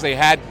chances. They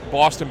had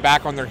Boston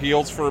back on their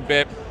heels for a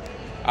bit.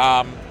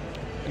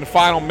 In the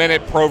final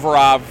minute,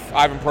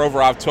 Ivan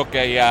Provorov took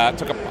a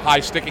high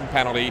sticking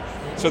penalty.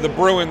 So the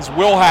Bruins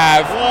will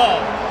have.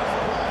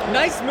 Whoa!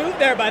 Nice move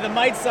there by the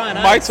Mites on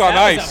Ice. Mites on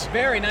That Ice. was a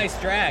very nice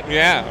drag.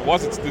 Yeah, it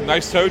was. It's a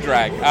nice toe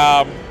drag.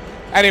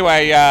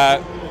 Anyway,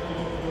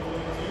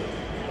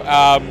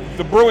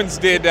 the Bruins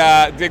did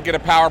get a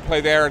power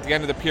play there at the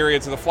end of the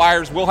period. So the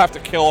Flyers will have to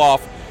kill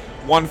off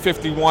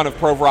 151 of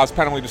Provorov's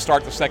penalty to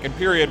start the second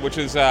period, which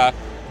is not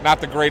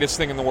the greatest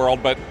thing in the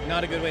world, but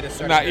not a good way to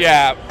start.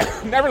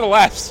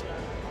 Nevertheless,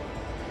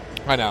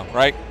 I know,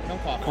 right? Don't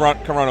cough.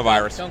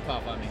 Coronavirus. Don't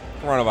cough on me.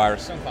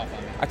 Coronavirus. Don't cough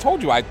on me. I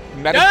told you I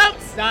met.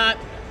 Stop.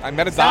 I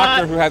met a Stop.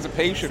 doctor who has a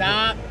patient.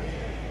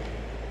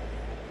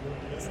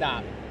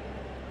 Stop.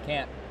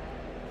 Can't.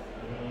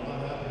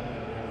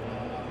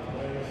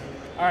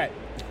 All right.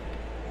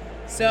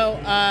 So,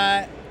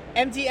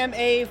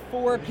 MDMA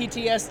for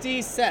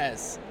PTSD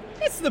says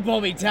it's the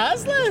Bobby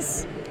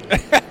Dazzlers.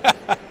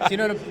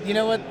 Do you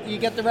know what you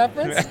get the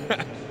reference?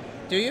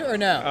 Do you or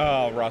no?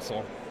 Oh,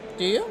 Russell.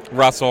 Do you?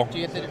 Russell. Do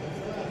you get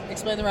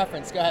explain the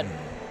reference? Go ahead.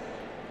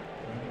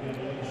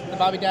 The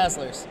Bobby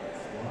Dazzlers.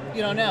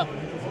 You don't know.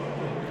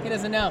 He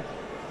doesn't know.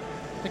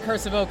 The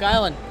Curse of Oak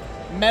Island.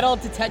 Metal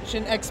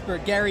detection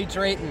expert Gary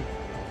Drayton.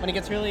 When he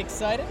gets really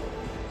excited,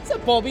 it's a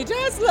Bobby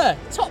Dazzler.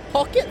 Top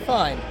pocket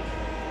find.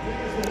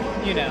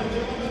 You know.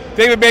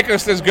 David Baker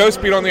says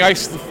Ghost beat on the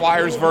ice is the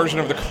Flyers version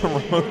of the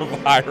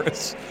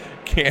coronavirus.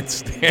 Can't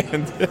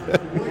stand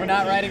it. We're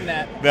not writing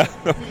that. No.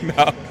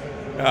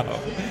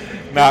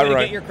 Not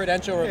right. Get your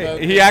credential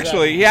revoked. He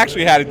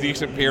actually had a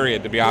decent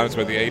period, to be honest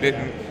with you. He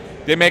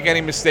didn't make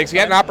any mistakes. He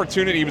had an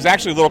opportunity. He was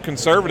actually a little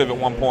conservative at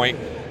one point.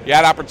 He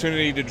had an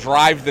opportunity to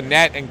drive the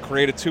net and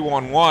create a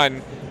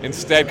 2-on-1.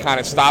 Instead, kind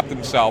of stopped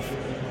himself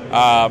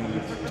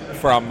from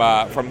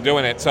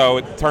doing it. So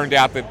it turned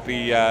out that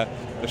the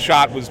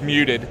shot was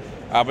muted.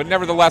 But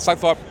nevertheless, I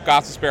thought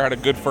Gostisbehere had a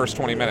good first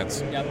 20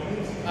 minutes. Yep.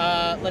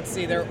 Let's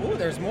see.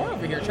 There's more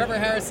over here. Trevor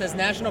Harris says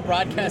national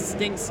broadcast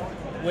stinks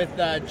with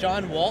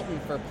John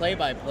Walton for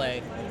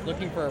play-by-play.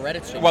 Looking for a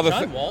Reddit stream. Well,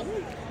 John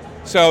Walton?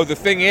 So the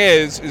thing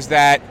is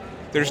that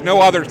there's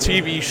no other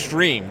TV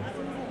stream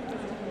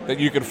that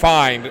you can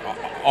find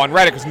on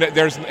Reddit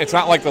because it's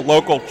not like the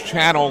local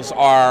channels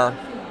are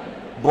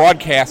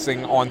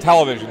broadcasting on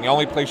television. The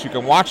only place you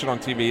can watch it on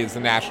TV is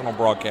the national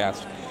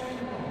broadcast.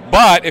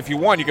 But if you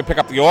want, you can pick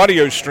up the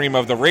audio stream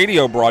of the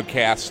radio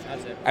broadcast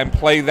and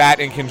play that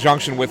in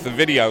conjunction with the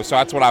video. So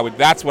that's what I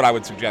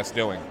would suggest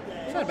doing.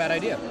 It's not a bad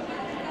idea.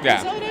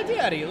 Yeah. Solid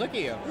idea out of you. Look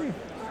at you.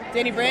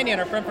 Danny Branyan,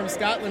 our friend from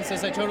Scotland,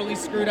 says I totally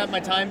screwed up my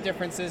time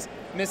differences.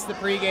 Missed the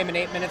pregame in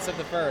 8 minutes of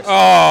the first.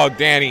 Oh,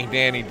 Danny.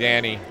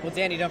 Well,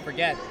 Danny, don't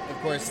forget, of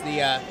course,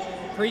 the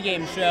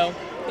pregame show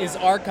is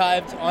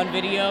archived on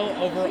video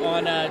over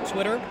on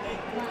Twitter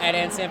at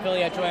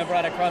AnSamPhilly, at Joanne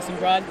Broad, at Crossing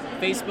Broad,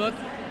 Facebook,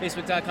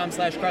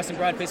 facebook.com/Crossing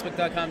Broad,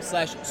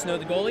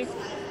 facebook.com/SnowTheGoalie,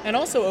 and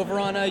also over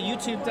on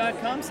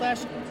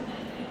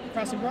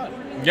youtube.com/Crossing Broad.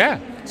 Yeah.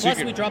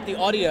 Plus, we drop the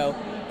audio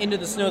into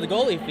the Snow the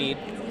Goalie feed.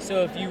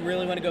 So if you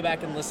really want to go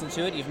back and listen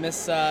to it, you've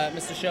missed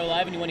the show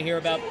live and you want to hear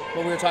about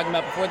what we were talking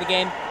about before the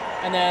game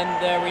and then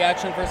the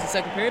reaction first and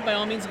second period, by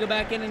all means, go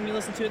back in and you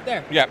listen to it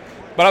there. Yeah,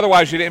 but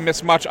otherwise you didn't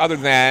miss much other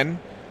than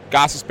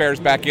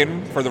Gostisbehere's back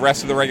in for the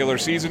rest of the regular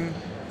season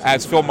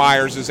as Phil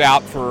Myers is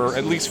out for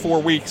at least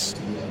 4 weeks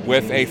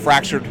with a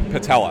fractured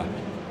patella.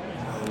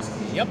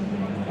 Yep.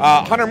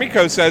 Hunter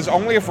Miko says,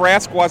 only if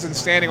Rask wasn't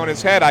standing on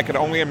his head, I could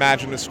only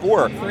imagine the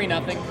score.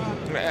 3-0.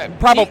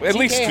 Probably at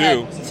least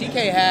 2.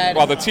 TK had.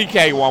 Well, the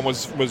TK one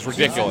was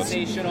ridiculous.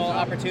 Sensational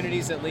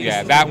opportunities at least.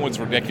 Yeah, that one's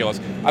ridiculous.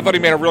 I thought he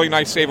made a really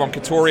nice save on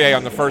Couturier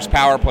on the first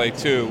power play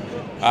too.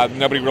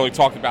 Nobody really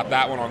talked about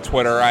that one on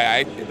Twitter.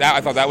 I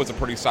thought that was a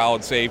pretty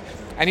solid save,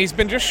 and he's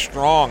been just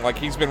strong. Like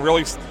he's been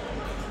really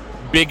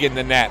big in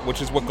the net,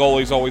 which is what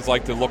goalies always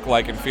like to look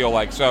like and feel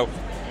like. So,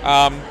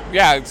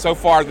 so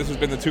far this has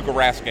been the Tuukka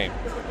Rask game.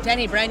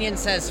 Danny Branyan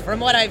says,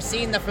 from what I've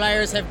seen, the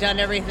Flyers have done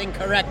everything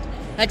correct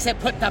except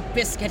put the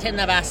biscuit in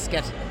the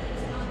basket.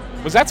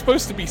 Was that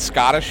supposed to be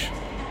Scottish?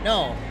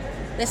 No.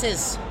 This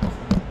is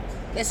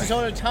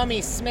old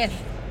Tommy Smith.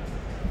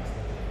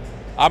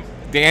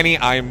 Danny,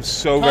 I am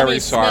so Tommy very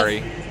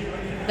sorry.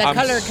 Smith, the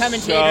color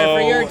commentator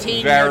for your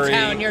team, your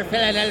town, your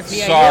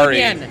Philadelphia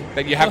Union.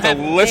 That you have to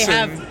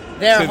listen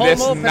their to home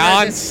this opener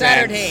nonsense. this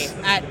Saturday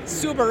at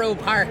Subaru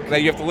Park.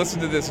 That you have to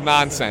listen to this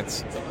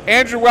nonsense.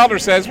 Andrew Welder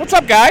says, what's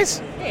up,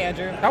 guys? Hey,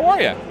 Andrew. How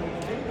are you?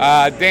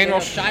 Daniel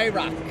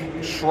Shryock.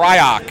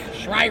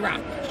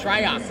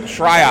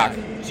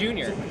 Shryock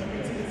Jr.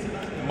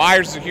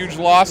 Myers is a huge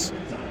loss.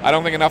 I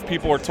don't think enough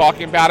people are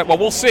talking about it. Well,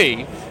 we'll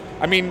see.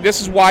 I mean,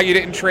 this is why you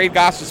didn't trade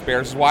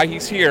Gostisbehere. This is why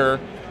he's here,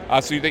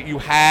 so that you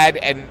had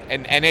an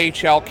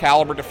NHL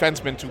caliber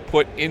defenseman to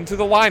put into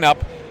the lineup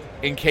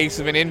in case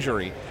of an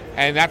injury.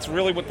 And that's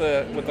really what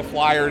the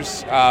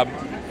Flyers,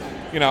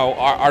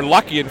 are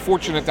lucky and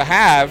fortunate to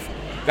have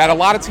that a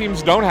lot of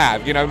teams don't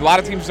have. A lot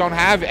of teams don't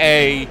have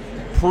a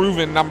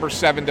proven number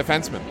 7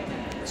 defenseman.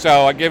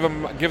 So I give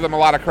them a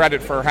lot of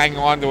credit for hanging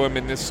on to him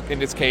in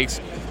this case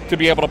to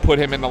be able to put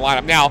him in the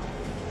lineup. Now,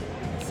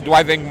 do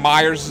I think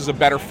Myers is a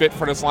better fit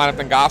for this lineup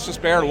than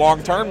Gostisbehere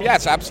long term?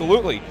 Yes,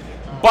 absolutely.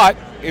 But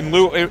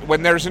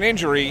when there's an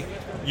injury,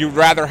 you'd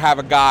rather have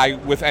a guy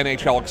with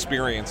NHL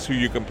experience who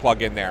you can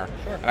plug in there.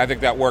 Sure. And I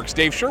think that works.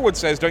 Dave Sherwood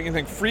says, don't you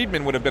think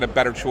Friedman would have been a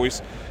better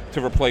choice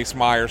to replace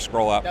Myers?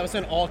 Scroll up. That was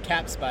in all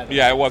caps, by the way.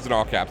 Yeah, it was in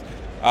all caps.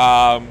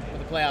 With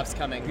the playoffs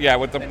coming. Yeah,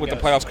 with the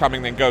playoffs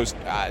coming, then Ghost.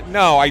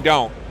 No, I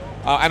don't.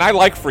 And I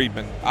like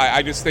Friedman.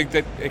 I just think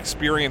that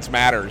experience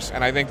matters.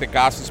 And I think that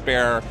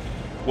Gostisbehere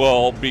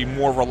will be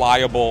more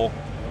reliable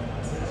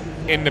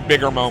in the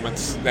bigger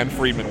moments than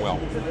Friedman will.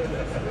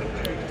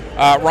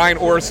 Ryan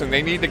Orson,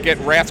 they need to get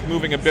Rask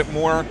moving a bit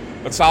more,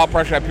 but solid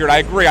pressure up here. I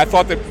agree. I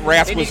thought that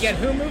Rask They need to get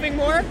who moving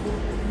more?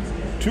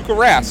 Tuukka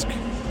Rask.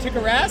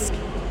 Tuukka Rask?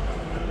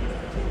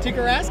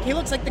 He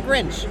looks like the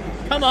Grinch.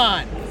 Come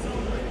on.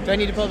 Do I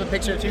need to pull up a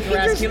picture of Tuukka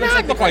Rask? He does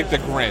not look like the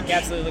Grinch. He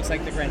absolutely looks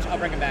like the Grinch. I'll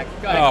bring him back.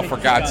 Go ahead. Oh, for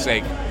God's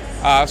sake.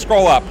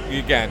 Scroll up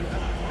again.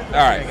 All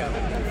right.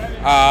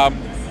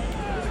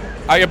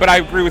 But I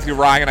agree with you,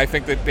 Ryan. I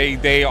think that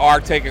they are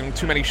taking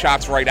too many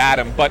shots right at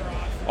him. But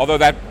although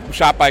that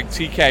shot by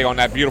TK on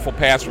that beautiful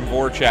pass from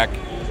Voracek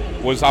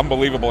was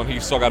unbelievable, and he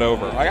still got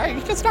over.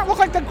 He does not look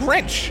like the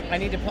Grinch.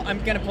 I'm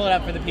going to pull it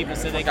up for the people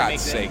so they can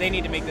they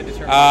need to make the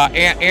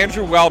determination.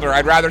 Andrew Welder,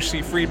 I'd rather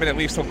see Friedman. At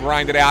least he'll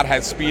grind it out,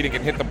 has speed, and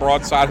can hit the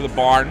broadside of the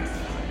barn.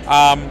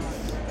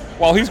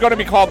 Well, he's going to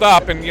be called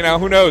up, and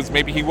who knows?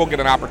 Maybe he will get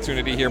an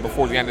opportunity here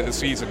before the end of the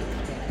season.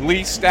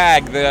 Lee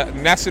Stagg, the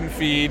Nesson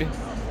feed,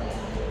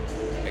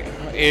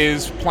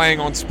 is playing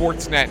on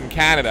Sportsnet in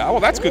Canada. Oh,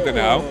 well, that's good to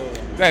know.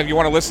 Then if you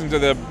want to listen to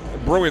the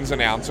Bruins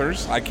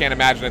announcers, I can't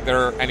imagine that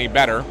they're any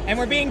better. And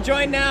we're being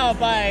joined now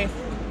by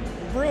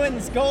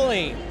Bruins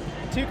goalie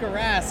Tuukka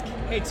Rask.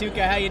 Hey,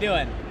 Tuukka, how you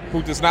doing?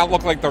 Who does not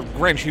look like the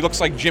Grinch. He looks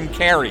like Jim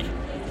Carrey.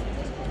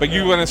 But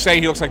you want to say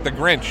he looks like the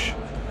Grinch.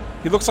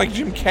 He looks like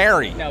Jim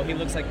Carrey. No, he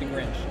looks like the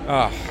Grinch.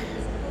 Ugh.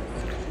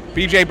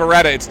 BJ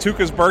Beretta, it's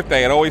Tuukka's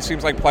birthday. It always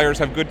seems like players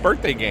have good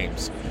birthday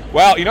games.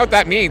 Well, you know what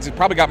that means? He's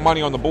probably got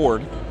money on the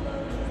board.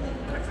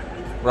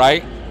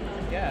 Right?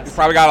 Yes. He's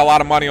probably got a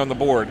lot of money on the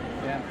board.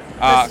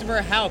 Yeah.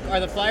 Christopher Houck, are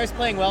the Flyers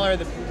playing well or are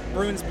the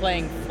Bruins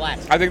playing flat?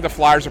 I think the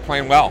Flyers are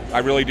playing well. I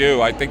really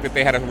do. I think that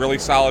they had a really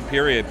solid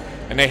period,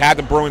 and they had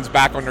the Bruins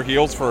back on their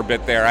heels for a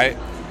bit there.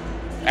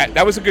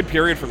 That was a good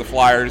period for the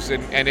Flyers,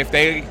 and if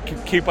they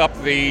can keep up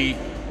the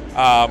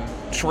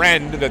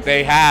trend that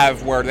they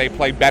have where they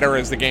play better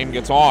as the game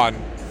gets on,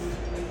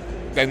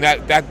 then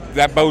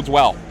that bodes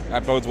well.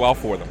 That bodes well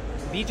for them.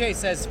 BJ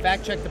says,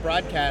 fact check the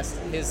broadcast.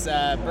 His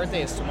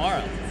birthday is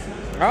tomorrow.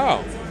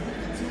 Oh.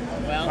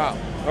 Well,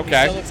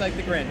 okay. He still looks like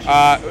the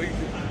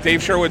Grinch.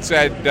 Dave Sherwood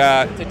said...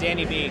 to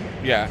Danny B.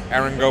 Yeah,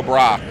 Aaron Go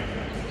Bra.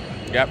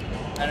 Yep.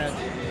 I don't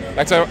know.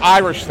 That's an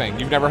Irish thing.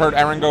 You've never heard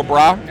Aaron Go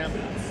Bra? No.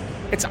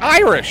 It's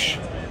Irish.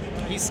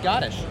 He's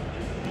Scottish.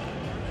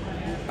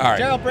 All right.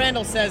 Gerald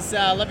Brandel says,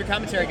 love your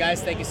commentary,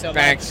 guys. Thank you so much.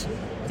 Thanks.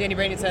 Danny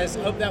Brandon says,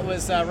 hope that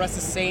was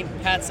Russ's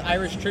St. Pat's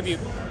Irish tribute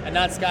and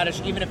not Scottish.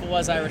 Even if it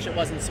was Irish, it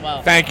wasn't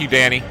swell. Thank you,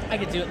 Danny. I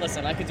could do it.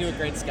 Listen, I could do a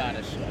great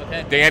Scottish,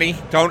 okay? Danny,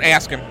 don't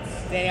ask him.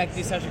 Danny, I could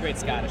do such a great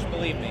Scottish.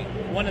 Believe me.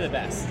 One of the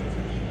best.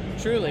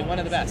 Truly, one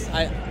of the best.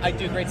 I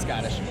do great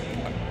Scottish.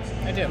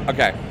 I do.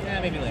 Okay. Yeah,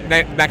 maybe later.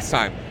 Next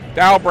time.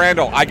 Darryl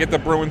Brandel, I get the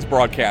Bruins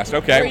broadcast.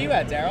 Okay. Where are you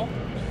at, Darryl?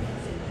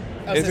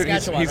 Oh,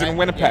 Saskatchewan, he's right? in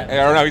Winnipeg.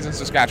 Yeah. Or no, he's in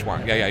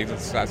Saskatchewan. Yeah, he's in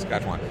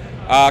Saskatchewan.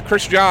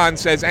 Chris John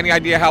says, any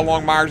idea how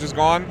long Myers is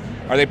gone?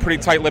 Are they pretty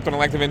tight-lipped on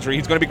elective injury?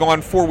 He's going to be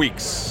gone 4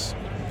 weeks.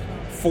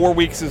 4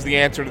 weeks is the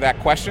answer to that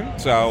question.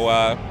 So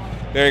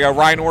there you go.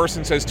 Ryan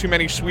Orson says, too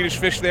many Swedish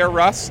fish there,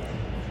 Russ.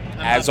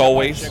 As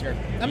always.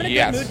 I'm in a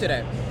yes. good mood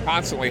today.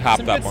 Constantly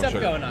hopped up on Some good sugar.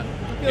 stuff going on.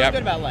 Feeling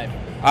good about life.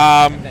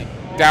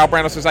 Darryl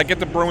Brandel says, I get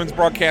the Bruins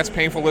broadcast,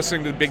 painful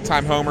listening to the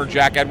big-time homer,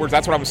 Jack Edwards.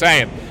 That's what I'm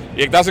saying.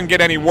 It doesn't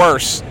get any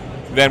worse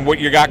than what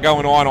you got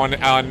going on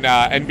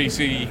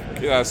NBC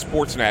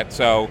Sportsnet.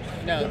 So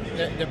no,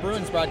 the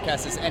Bruins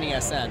broadcast is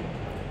NESN.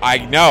 I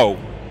know.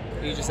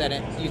 You just said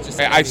it.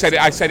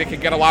 I said it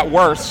could get a lot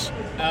worse.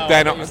 Oh,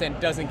 than you're saying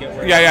it doesn't get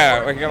worse.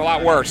 Yeah, it can get a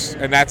lot worse,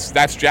 and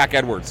that's Jack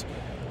Edwards.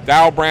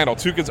 Darryl Brandel,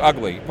 Tuukka's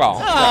ugly. Well,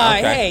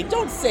 okay. Hey,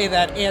 don't say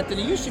that,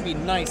 Anthony. You should be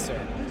nicer.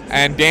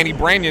 And Danny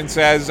Branyan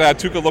says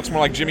Tuukka looks more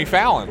like Jimmy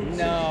Fallon.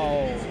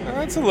 No.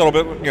 That's a little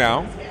bit,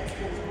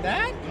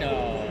 That?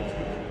 No.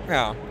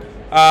 Yeah.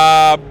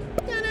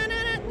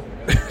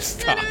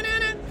 Stop.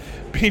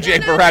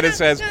 BJ Beretta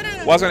says,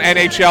 wasn't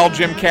NHL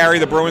Jim Carrey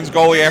the Bruins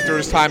goalie after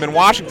his time in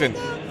Washington?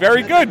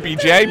 Very good,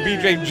 BJ.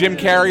 BJ Jim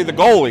Carrey, the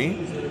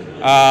goalie.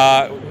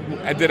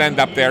 I did end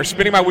up there.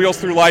 Spinning my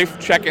wheels through life,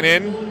 checking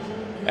in.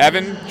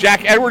 Evan,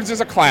 Jack Edwards is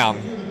a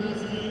clown.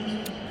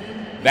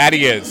 That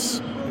he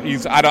is.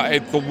 He's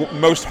the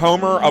most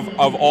homer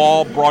of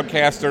all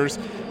broadcasters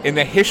in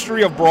the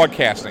history of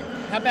broadcasting.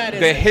 How bad is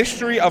the it?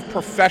 history of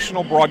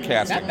professional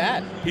broadcasting.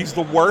 That bad? He's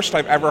the worst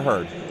I've ever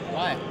heard.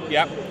 Why?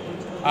 Yep.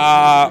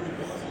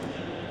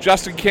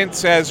 Justin Kint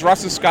says,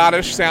 Russ is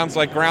Scottish, sounds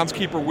like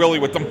groundskeeper Willie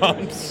with the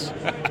mumps.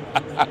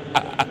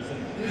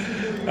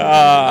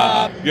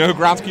 You know who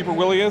groundskeeper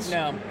Willie is?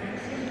 No.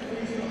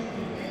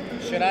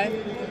 Should I?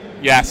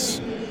 Yes.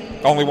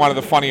 Only one of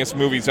the funniest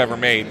movies ever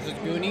made. Is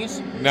it Goonies?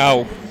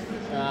 No.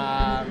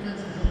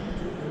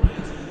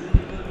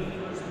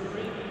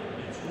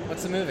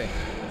 What's the movie?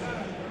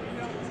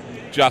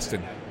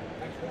 Justin.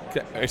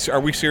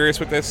 Are we serious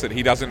with this, that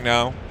he doesn't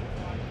know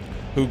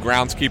who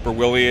groundskeeper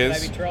Willie Could I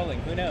is? be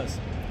trolling? Who knows?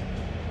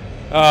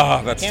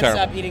 Oh, that's Can't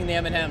terrible. stop eating the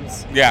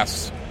M&Ms.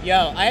 Yes.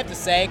 Yo, I have to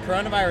say,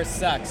 coronavirus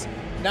sucks.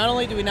 Not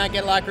only do we not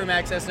get locker room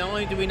access, not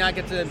only do we not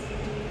get to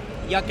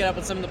yuck it up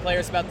with some of the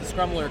players about the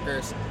scrum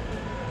lurkers,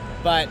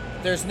 but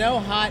there's no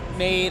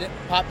hot-made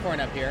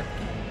popcorn up here.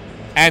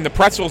 And the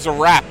pretzels are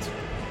wrapped.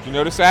 Did you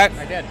notice that?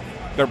 I did.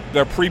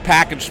 They're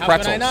prepackaged How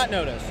pretzels. could I not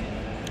notice?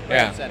 Very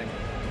Yeah. upsetting.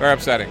 Very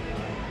upsetting.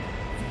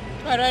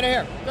 Right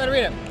here. Go to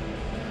read it.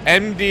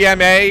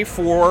 MDMA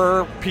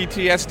for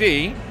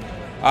PTSD.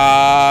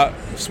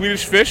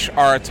 Swedish Fish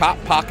are a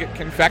top pocket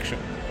confection.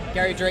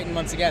 Gary Drayton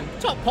once again.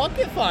 Top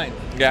pocket find.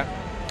 Yeah.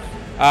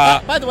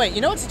 By the way,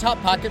 you know what's a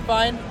top pocket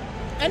find?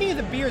 Any of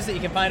the beers that you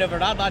can find over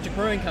at Odd Logic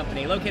Brewing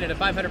Company, located at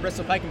 500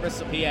 Bristol Pike in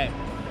Bristol, PA.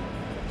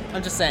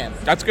 I'm just saying.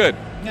 That's good.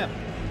 Yeah.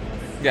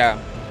 Yeah.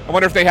 I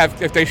wonder if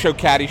they show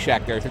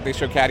Caddyshack there. Think they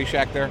show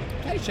Caddyshack there?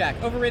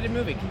 Caddyshack, overrated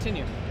movie.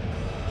 Continue.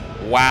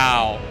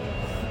 Wow.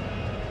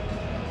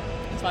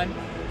 It's fine.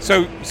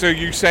 So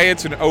you say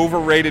it's an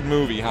overrated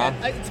movie, huh?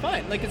 Yeah, it's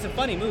fine. Like, it's a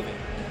funny movie.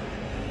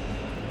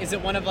 Is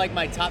it one of, like,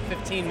 my top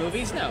 15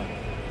 movies? No.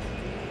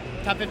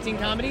 Top 15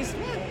 comedies?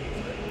 Yeah.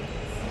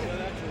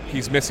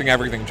 He's missing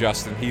everything,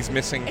 Justin. He's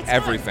missing It's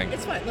everything. Fine.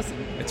 It's fine.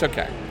 Listen. It's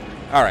okay.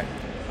 All right.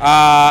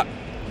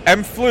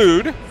 M.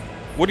 Flood,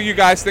 what do you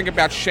guys think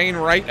about Shane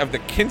Wright of the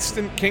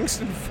Kingston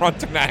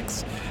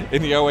Frontenacs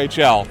in the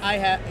OHL?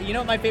 You know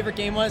what my favorite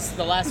game was?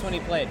 The last one he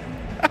played.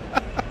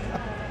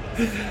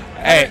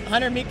 Hey.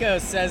 Hunter Miko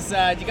says,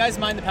 do you guys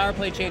mind the power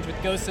play change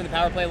with Ghost in the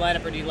power play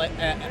lineup, or do you like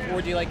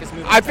his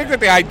movement? I think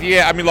that the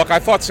idea, I mean, look, I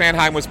thought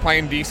Sanheim was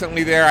playing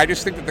decently there. I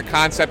just think that the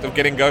concept of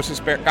getting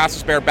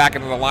Gostisbehere back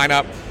into the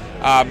lineup,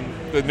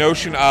 the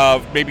notion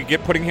of maybe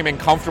putting him in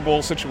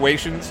comfortable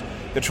situations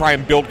to try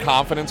and build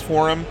confidence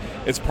for him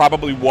is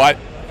probably what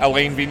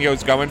Alain Vigneault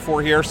is going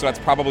for here, so that's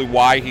probably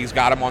why he's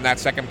got him on that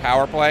second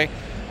power play.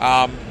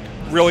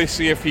 Really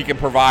see if he can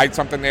provide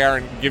something there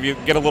and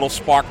get a little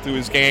spark to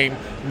his game,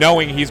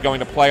 knowing he's going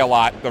to play a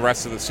lot the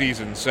rest of the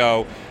season.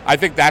 So I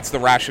think that's the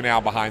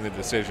rationale behind the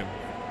decision.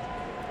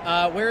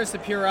 Where is the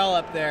Purell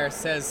up there?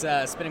 Says,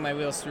 spinning my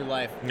wheels through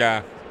life.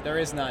 Yeah. There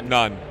is none.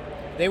 None.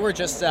 They were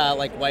just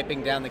like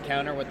wiping down the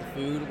counter with the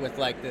food with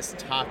like this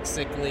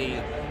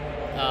toxically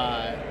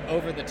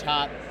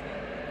over-the-top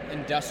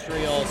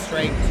industrial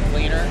strength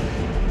cleaner.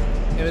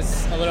 It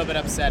was a little bit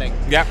upsetting.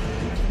 Yeah.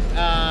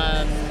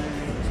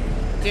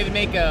 David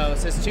Mako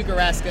says Tuukka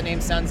Rask name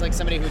sounds like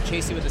somebody who would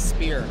chase you with a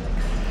spear.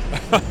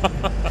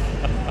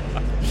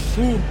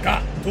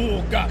 Tuukka.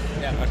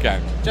 Yeah.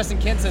 Okay. Justin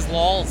Kent says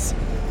lols.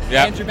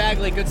 Yeah. Andrew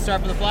Bagley, good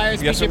start for the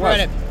Flyers. Yes, BJ it was.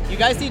 Beretta, you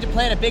guys need to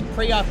plan a big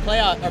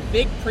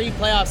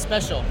pre-playoff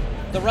special.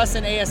 The Russ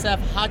and ASF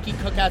Hockey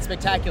Cookout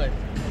Spectacular.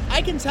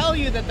 I can tell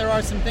you that there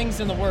are some things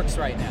in the works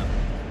right now.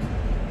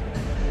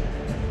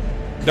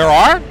 There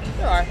are?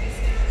 There are.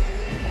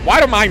 Why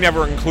am I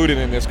never included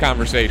in this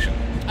conversation?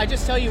 I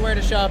just tell you where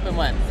to show up and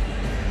when.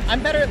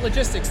 I'm better at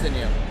logistics than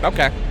you.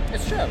 Okay.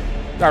 It's true.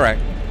 All right.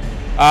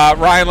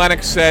 Ryan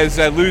Lennox says,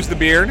 lose the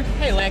beard.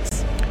 Hey,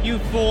 Lex, you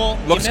fool.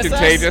 Looks you miss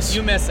contagious. Us?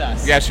 You miss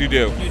us. Yes, you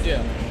do. You do.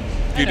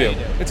 You do.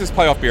 It's his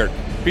playoff beard.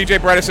 BJ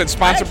Beretta said,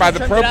 sponsored by the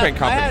propane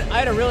company. I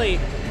had a really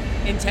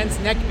intense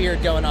neck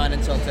beard going on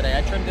until today.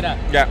 I trimmed it up.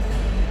 Yeah.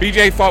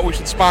 BJ thought we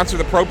should sponsor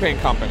the propane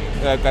company.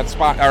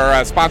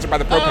 Sponsored by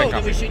the propane company.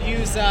 That we should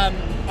use our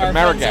friends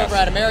Amerigas. over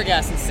at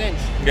Amerigas and Cinch.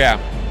 Yeah.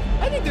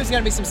 I think there's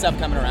going to be some stuff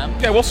coming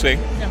around. Yeah, we'll see.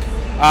 Yeah.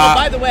 Oh,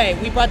 by the way,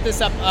 we brought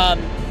this up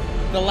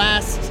the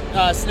last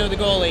Snow the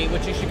Goalie,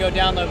 which you should go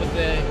download with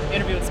the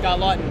interview with Scott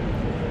Lawton,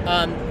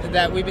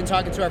 that we've been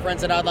talking to our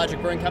friends at Odd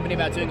Logic Brewing Company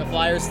about doing a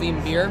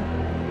Flyers-themed beer.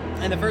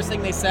 And the first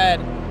thing they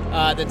said,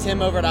 that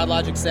Tim over at Odd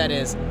Logic said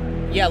is,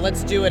 yeah,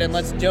 let's do it and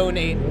let's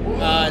donate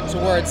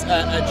towards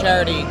a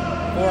charity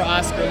for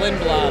Oscar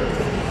Lindblom.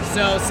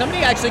 So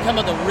somebody actually come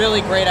up with a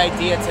really great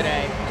idea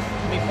today.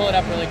 Let me pull it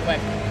up really quick.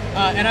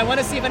 And I want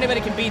to see if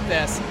anybody can beat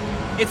this.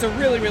 It's a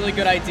really, really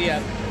good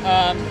idea.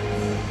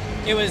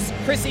 It was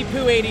Chrissy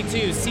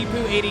Poo82,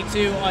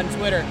 CPoo82 on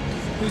Twitter,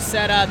 who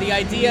said the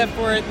idea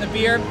for the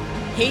beer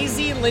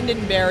Hazy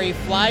Lindenberry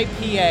Fly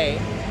PA.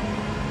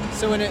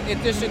 So in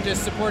addition to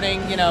supporting,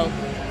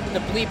 the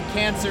Bleep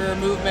Cancer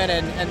movement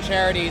and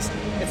charities,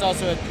 it's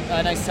also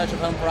a nice touch of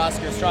home for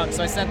Oscar Strong.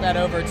 So I sent that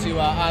over to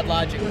Odd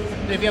Logic.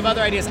 But if you have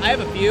other ideas, I have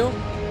a few,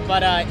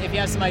 but if you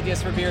have some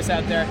ideas for beers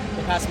out there,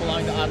 we'll pass them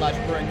along to Odd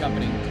Logic Brewing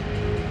Company.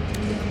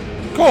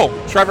 Cool.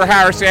 Trevor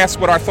Harris asked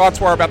what our thoughts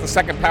were about the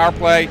second power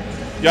play.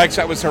 Yikes,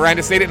 that was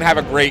horrendous. They didn't have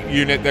a great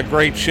unit, a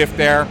great shift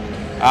there.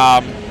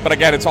 But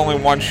again, it's only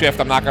one shift.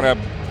 I'm not going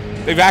to...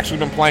 They've actually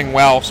been playing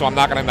well, so I'm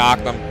not going to knock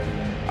them.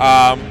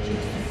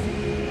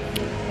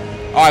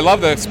 I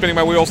love the spinning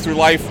my wheels through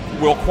life.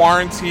 Will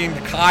quarantined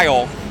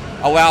Kyle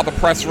allow the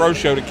Press Row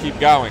show to keep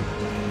going?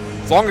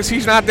 As long as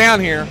he's not down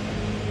here.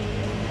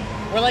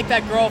 We're like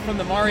that girl from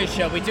the Maury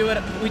show. We do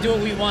what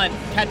we want.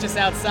 Catch us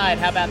outside.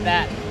 How about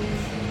that?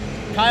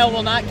 Kyle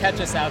will not catch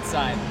us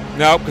outside.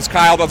 No, because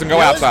Kyle doesn't go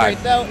outside.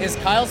 What's great, though, is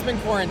Kyle's been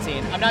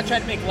quarantined. I'm not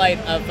trying to make light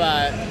of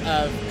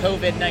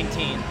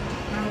COVID-19,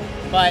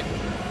 but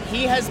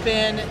he has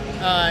been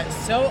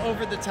so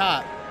over the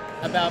top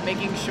about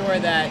making sure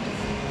that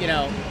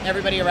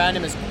everybody around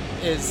him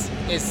is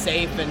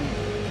safe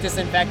and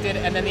disinfected.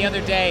 And then the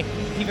other day,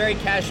 he very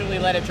casually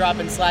let it drop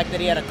in Slack that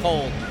he had a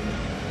cold.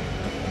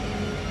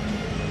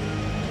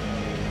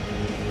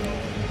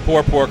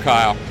 Poor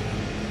Kyle.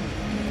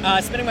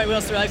 Spinning my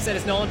wheels through life said,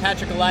 is Nolan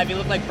Patrick alive? He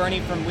looked like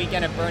Bernie from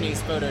Weekend at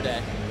Bernie's photo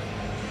day.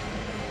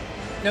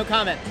 No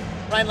comment.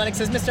 Ryan Lennox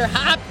says, Mr.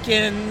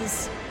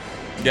 Hopkins.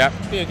 Yep.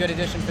 Be a good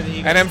addition for the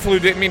Eagles. And M. Flu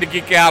didn't mean to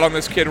geek out on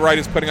this kid. Wright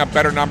is putting up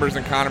better numbers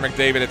than Connor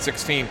McDavid at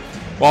 16.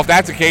 Well, if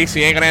that's the case,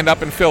 he ain't going to end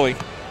up in Philly.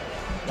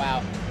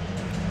 Wow.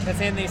 That's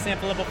Anthony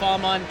Sanfilippo. Follow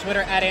him on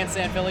Twitter at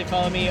AntSanPhilly.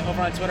 Follow me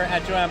over on Twitter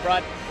at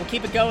JoanBroad. We'll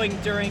keep it going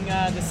during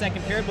the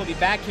second period. We'll be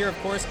back here, of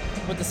course,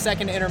 with the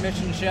second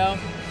intermission show.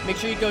 Make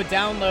sure you go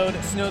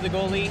download Snow the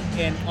Goalie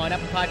on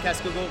Apple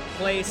Podcasts, Google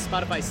Play,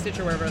 Spotify,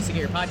 Stitcher, wherever else you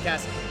get your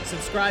podcasts.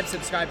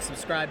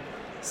 Subscribe.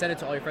 Send it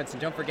to all your friends.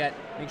 And don't forget,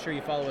 make sure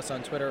you follow us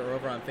on Twitter or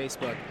over on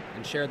Facebook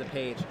and share the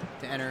page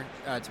to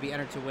be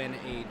entered to win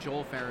a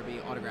Joel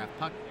Farabee autographed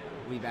puck.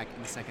 We'll be back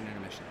in the second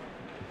intermission.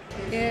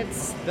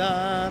 It's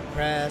the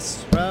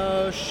Press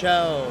Row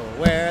Show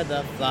where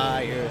the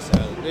Flyers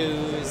are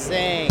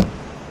losing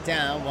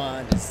down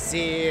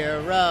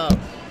 1-0,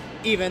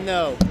 even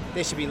though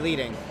they should be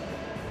leading.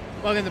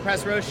 Welcome to the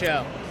Press Row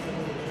Show.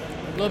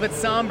 A little bit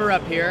somber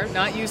up here.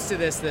 Not used to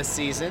this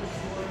season.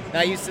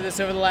 Not used to this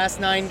over the last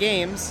 9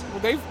 games. Well,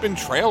 they've been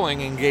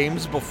trailing in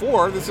games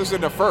before. This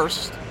isn't a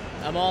first.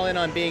 I'm all in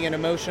on being an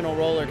emotional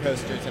roller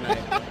coaster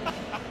tonight.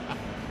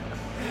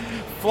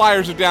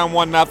 Flyers are down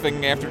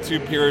 1-0 after 2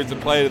 periods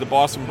of play to the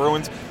Boston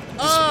Bruins.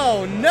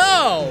 Oh,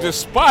 no!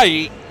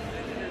 Despite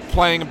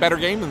playing a better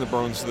game than the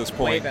Bruins to this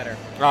point. Way better.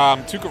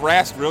 Tuukka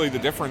Rask really the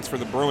difference for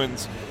the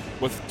Bruins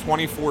with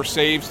 24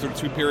 saves through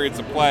 2 periods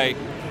of play.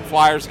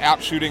 Flyers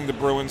outshooting the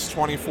Bruins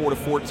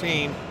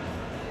 24-14.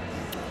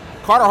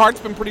 Carter Hart's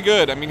been pretty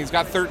good. I mean, he's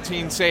got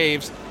 13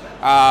 saves,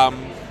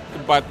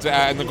 but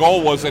and the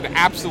goal was an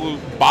absolute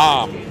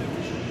bomb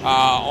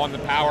on the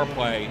power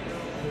play.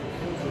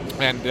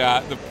 And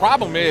the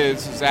problem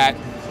is that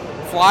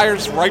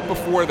Flyers right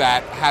before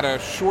that had a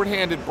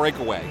shorthanded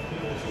breakaway,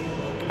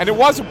 and it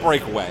was a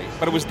breakaway,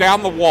 but it was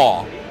down the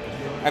wall,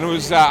 and it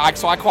was so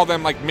I call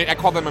them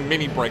a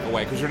mini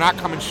breakaway because you're not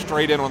coming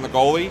straight in on the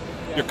goalie.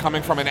 You're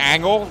coming from an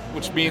angle,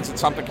 which means that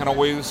somebody can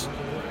always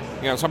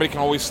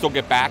still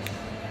get back.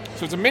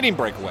 So it's a mini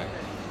breakaway.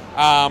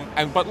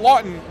 But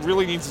Lawton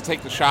really needs to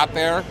take the shot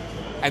there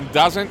and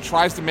doesn't.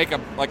 Tries to make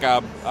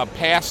a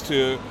pass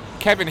to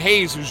Kevin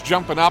Hayes, who's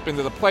jumping up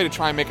into the play to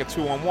try and make a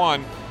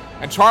 2-on-1.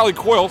 And Charlie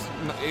Coyle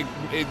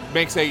it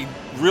makes a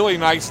really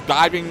nice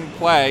diving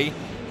play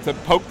to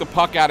poke the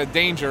puck out of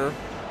danger.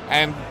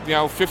 And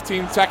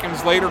 15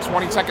 seconds later,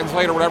 20 seconds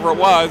later, whatever it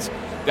was,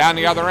 down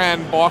the other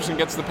end, Boston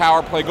gets the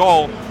power play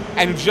goal.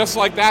 And just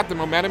like that, the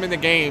momentum in the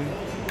game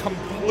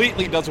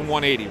completely does a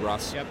 180,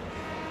 Russ. Yep.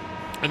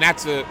 And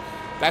that's the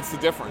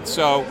difference.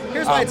 So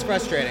here's why it's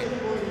frustrating.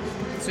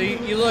 So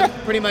you look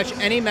pretty much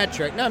any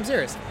metric. No, I'm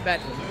serious.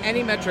 Bet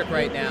any metric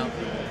right now,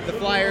 the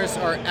Flyers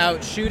are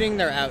out shooting.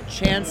 They're out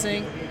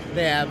chancing.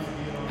 They have,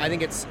 I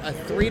think it's a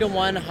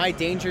 3-1 high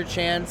danger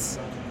chance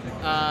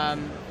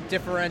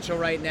differential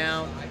right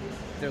now.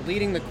 They're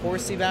leading the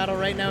Corsi battle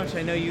right now, which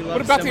I know you love so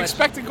much. What about the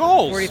expected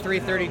goals?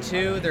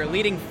 43-32. They're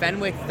leading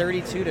Fenwick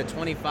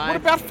 32-25. What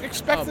about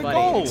expected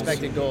goals?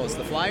 Expected goals.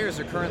 The Flyers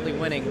are currently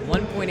winning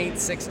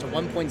 1.86 to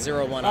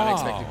 1.01 on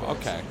expected goals.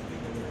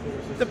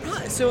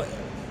 Okay. So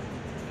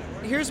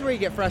here's where you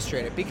get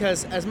frustrated,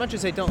 because as much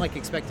as I don't like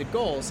expected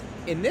goals,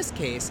 in this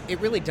case,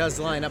 it really does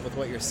line up with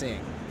what you're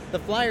seeing. The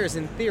Flyers,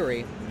 in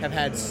theory, have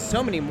had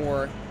so many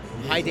more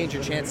high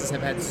danger chances,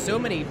 have had so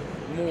many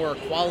more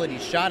quality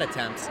shot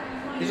attempts.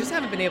 They just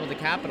haven't been able to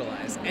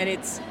capitalize, and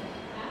it's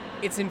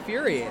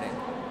infuriating.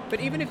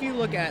 But even if you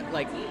look at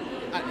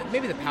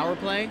maybe the power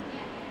play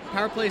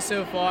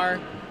so far,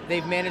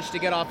 they've managed to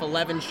get off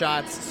 11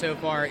 shots so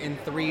far in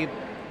 3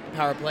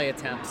 power play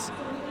attempts.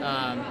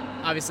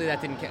 Obviously, that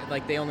didn't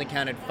they only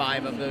counted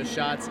 5 of those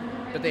shots,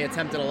 but they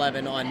attempted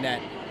 11 on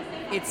net.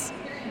 It's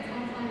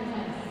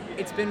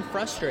it's been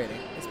frustrating.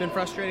 It's been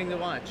frustrating to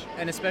watch,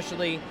 and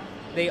especially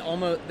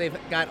they've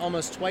got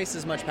almost twice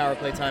as much power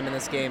play time in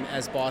this game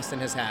as Boston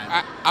has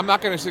had. I'm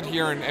not going to sit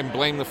here and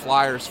blame the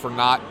Flyers for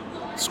not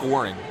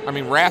scoring. I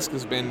mean, Rask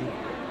has been...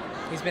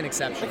 He's been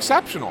exceptional.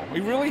 Exceptional. He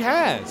really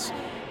has.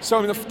 So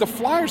I mean, the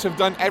Flyers have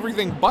done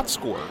everything but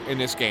score in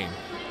this game.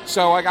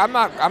 So like, I'm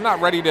not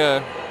ready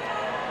to,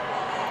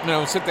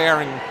 sit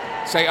there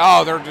and say,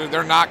 oh,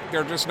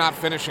 they're just not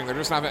finishing. They're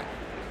just not.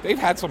 They've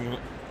had some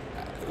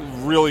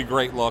really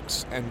great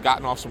looks and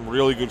gotten off some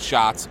really good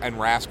shots, and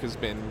Rask has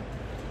been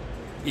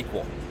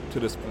equal to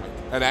this point,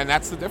 and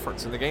that's the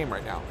difference in the game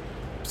right now.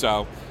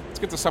 So let's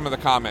get to some of the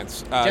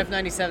comments.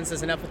 Jeff97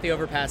 says enough with the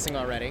overpassing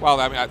already. Well,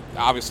 I mean,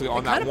 obviously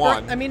on that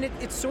one.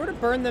 It sort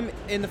of burned them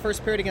in the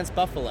first period against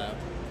Buffalo.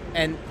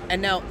 And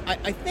now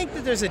I think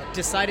that there's a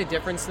decided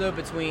difference, though,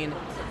 between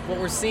what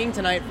we're seeing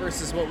tonight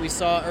versus what we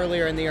saw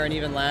earlier in the year and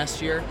even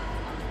last year.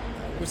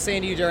 I was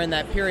saying to you during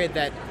that period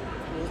that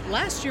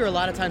last year a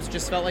lot of times it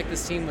just felt like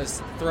this team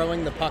was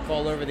throwing the puck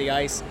all over the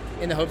ice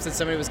in the hopes that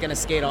somebody was going to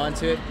skate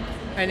onto it.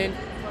 And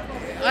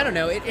I don't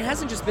know, it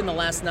hasn't just been the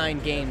last 9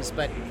 games,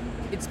 but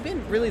it's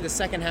been really the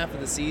second half of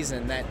the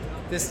season that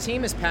this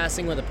team is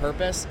passing with a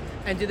purpose.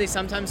 And do they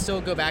sometimes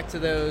still go back to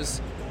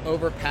those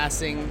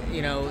overpassing,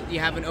 you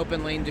have an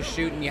open lane to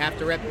shoot and you have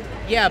to rip?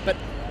 Yeah, but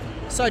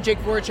saw Jake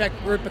Voracek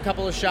rip a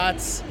couple of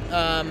shots,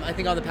 I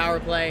think on the power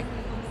play.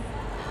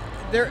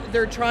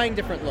 They're trying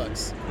different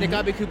looks. Nick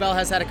Aubé-Kubel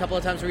has had a couple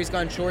of times where he's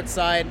gone short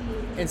side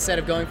instead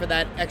of going for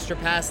that extra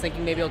pass,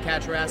 thinking maybe he'll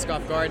catch Rask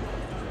off guard.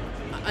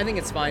 I think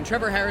it's fine.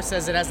 Trevor Harris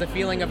says it has the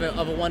feeling of a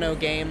 1-0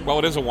 game. Well,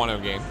 it is a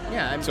 1-0 game.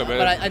 Yeah,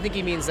 but I think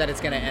he means that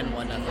it's going to end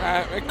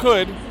 1-0. It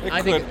could.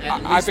 I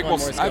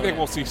think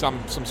we'll see some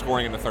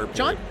scoring in the third period.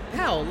 John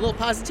Powell, a little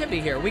positivity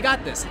here. We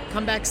got this.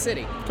 Comeback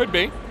City. Could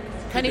be.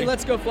 Kenny,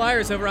 Let's Go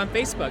Flyers over on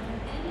Facebook.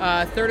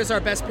 Third is our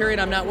best period.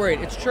 I'm not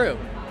worried. It's true.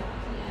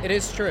 It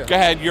is true. Go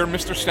ahead. You're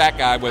Mr. Stat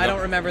Guy with I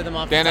don't remember them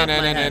off the top of my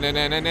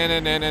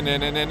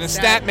head.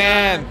 Stat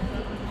Man.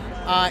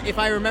 If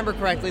I remember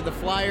correctly, the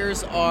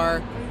Flyers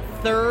are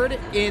third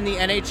in the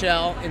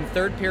NHL in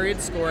third period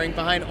scoring,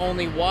 behind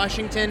only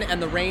Washington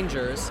and the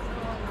Rangers.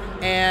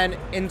 And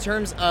in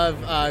terms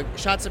of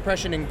shot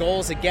suppression and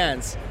goals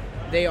against,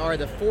 they are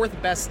the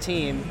 4th best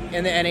team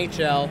in the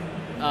NHL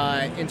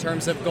in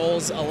terms of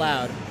goals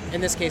allowed.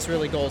 In this case,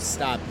 really goals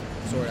stopped,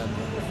 sort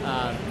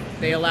of.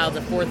 They allow the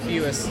 4th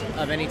fewest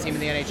of any team in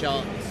the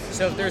NHL.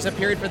 So if there's a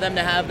period for them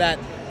to have that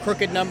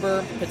crooked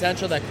number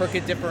potential, that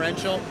crooked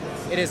differential,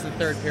 it is the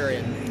third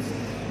period.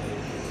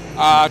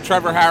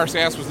 Trevor Harris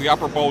asked, was the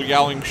upper bowl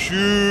yelling,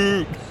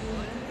 shoot,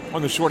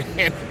 on the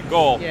short-handed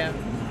goal? Yeah.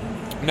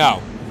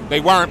 No, they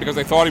weren't, because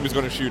they thought he was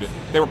going to shoot it.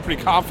 They were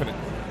pretty confident.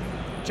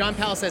 John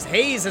Powell says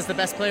Hayes is the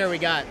best player we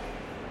got.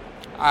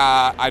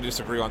 I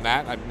disagree on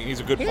that. I mean, he's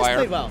a good player.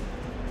 He's played well.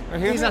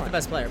 He's not the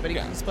best player, but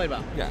he's played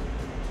well. Yeah.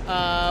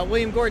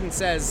 William Gordon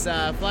says,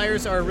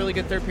 Flyers are a really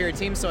good third-period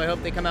team, so I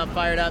hope they come out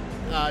fired up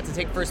to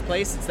take first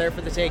place. It's there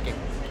for the taking.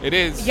 It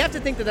is. You have to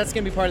think that that's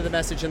going to be part of the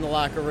message in the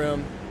locker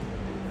room.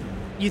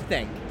 You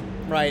think,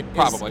 right?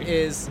 Probably.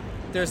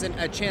 There's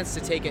a chance to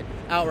take it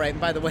outright.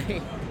 And by the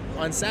way,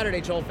 on Saturday,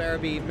 Joel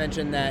Farabee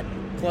mentioned that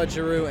Claude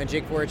Giroux and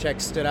Jake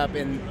Voracek stood up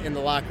in the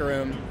locker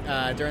room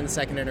during the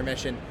second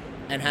intermission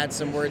and had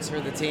some words for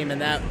the team, and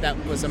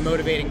that was a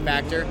motivating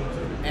factor.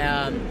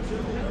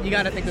 You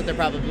got to think that they're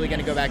probably going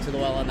to go back to the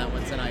well on that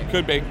one tonight.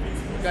 Could be.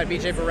 Go ahead,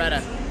 BJ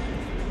Beretta.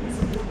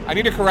 I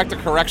need to correct a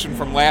correction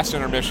from last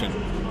intermission.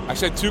 I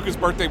said Tuukka's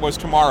birthday was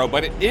tomorrow,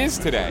 but it is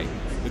today.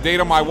 The date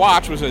on my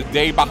watch was a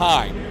day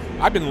behind.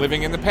 I've been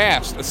living in the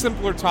past, a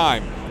simpler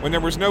time, when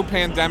there was no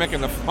pandemic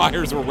and the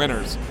Flyers were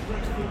winners.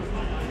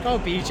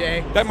 Oh,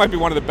 BJ. That might be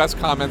one of the best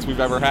comments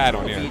we've ever had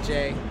on here.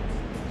 BJ.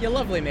 You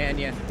lovely man,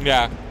 you.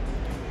 Yeah.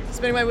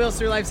 Spinning My Wheels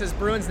Through Life says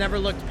Bruins never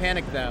looked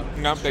panicked, though.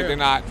 Nope, they did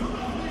not.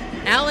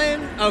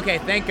 Alan, okay,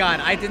 thank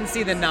God. I didn't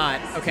see the nod.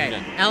 Okay.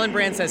 Yeah. Alan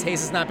Brand says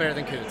Hayes is not better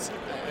than Coots.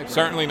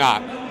 Certainly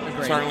not.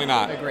 Agree. Certainly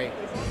not. Agree.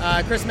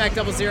 Chris Mac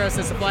 00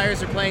 says the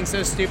Flyers are playing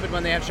so stupid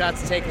when they have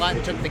shots to take.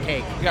 Lawton took the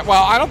cake. Yeah,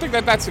 well, I don't think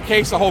that's the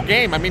case the whole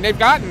game. I mean, they've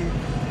gotten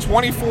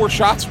 24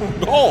 shots from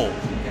goal.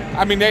 Yeah.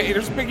 I mean,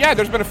 there's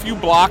been a few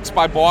blocks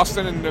by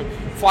Boston, and the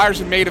Flyers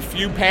have made a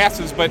few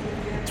passes, but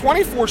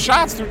 24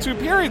 shots through 2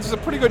 periods is a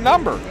pretty good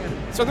number.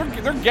 Yeah. So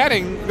they're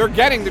getting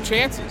the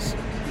chances.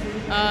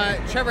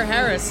 Trevor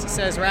Harris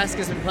says Rask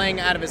has been playing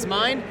out of his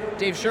mind.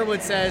 Dave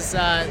Sherwood says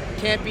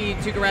can't be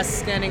Tuukka Rask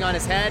standing on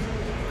his head.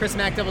 Chris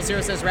Mac 00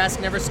 says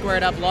Rask never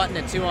squared up Lawton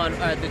at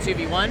the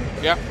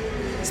 2v1. Yep.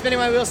 Spinning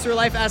My Wheels Through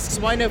Life asks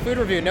why no food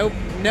review?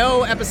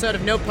 No episode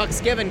of No Pucks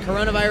Given.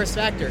 Coronavirus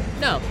factor.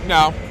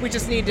 No. We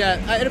just need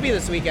to. It'll be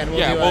this weekend.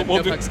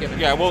 We'll do Pucks Given.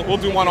 Yeah, we'll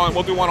do one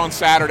on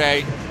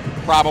Saturday,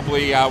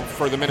 probably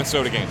for the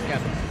Minnesota game. Yeah.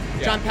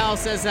 John Powell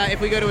says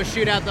if we go to a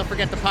shootout, they'll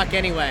forget the puck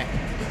anyway.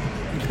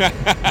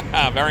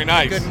 Very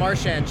nice. Good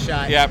Marchand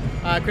shot. Yep.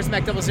 Chris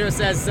Mac 00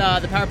 says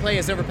the power play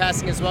is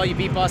overpassing as well. You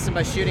beat Boston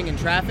by shooting in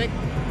traffic.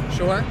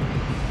 Sure.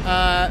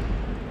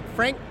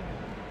 Frank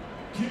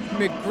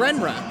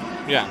McGrenra.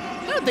 Yeah.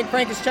 I don't think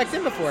Frank has checked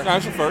in before. No,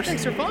 it's the first.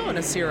 Thanks for following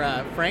us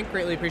here, Frank.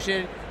 Greatly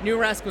appreciated. New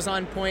Rask was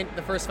on point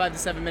the first 5 to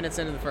 7 minutes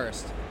into the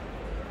first.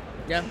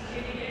 Yeah.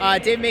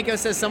 Dave Mako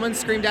says someone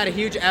screamed out a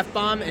huge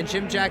F-bomb, and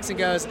Jim Jackson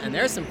goes, and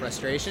there's some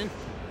frustration.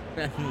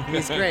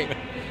 He's great.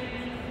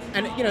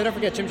 And, don't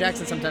forget, Jim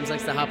Jackson sometimes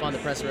likes to hop on the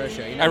Press Row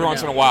Show. Every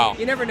once in a while.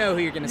 You never know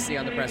who you're going to see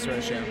on the Press Row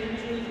Show.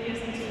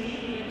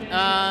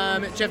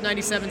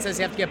 Jeff97 says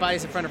you have to get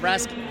bodies in front of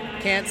Rask.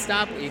 Can't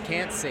stop what you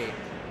can't see.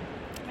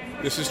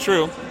 This is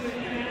true.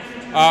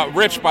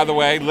 Rich, by the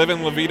way, live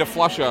in La Vida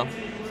Flusha.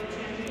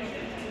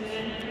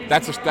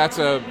 That's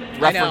a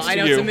reference I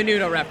know, to you. it's a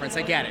Menudo reference.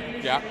 I get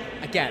it. Yeah.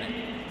 I get it.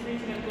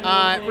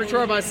 Rich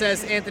Orba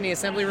says, Anthony,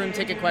 assembly room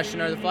ticket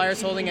question. Are the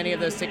Flyers holding any of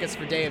those tickets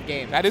for day of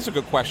game? That is a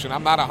good question.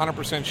 I'm not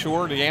 100%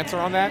 sure the answer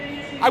on that.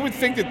 I would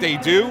think that they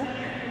do.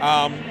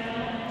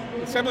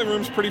 The assembly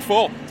room's pretty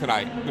full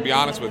tonight, to be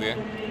honest with you.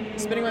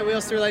 Spinning My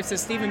Wheels Through Life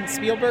says Steven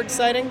Spielberg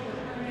sighting.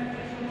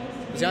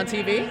 Was he on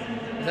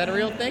TV? Is that a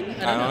real thing?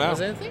 I don't know. Was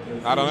it a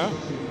thing? I don't know.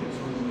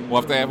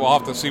 We'll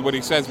have to see what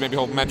he says. Maybe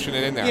he'll mention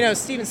it in there.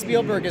 Steven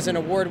Spielberg is an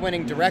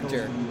award-winning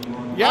director.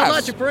 Yes. Odd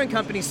Logic Brewing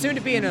Company, soon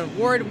to be an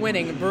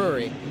award-winning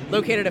brewery,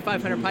 located at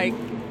 500 Pike,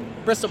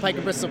 Bristol Pike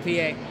in Bristol,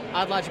 PA.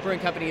 Odd Logic Brewing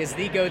Company is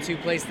the go-to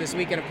place this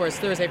weekend. Of course,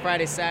 Thursday,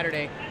 Friday,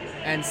 Saturday,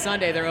 and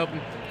Sunday they're open.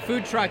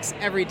 Food trucks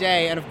every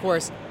day, and of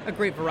course, a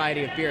great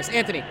variety of beers.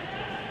 Anthony,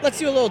 let's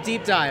do a little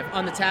deep dive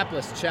on the tap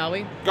list, shall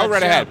we? Go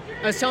right ahead.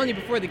 I was telling you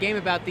before the game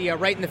about the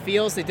Right in the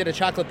Fields. They did a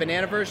chocolate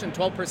banana version,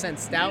 12%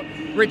 stout,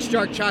 rich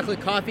dark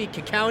chocolate coffee,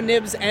 cacao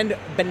nibs, and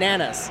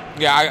bananas.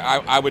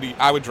 Yeah, I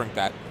would drink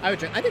that. I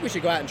think we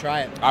should go out and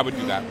try it. I would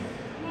do that.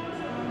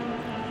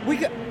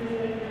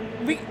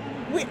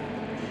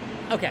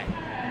 Okay.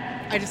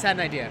 I just had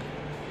an idea.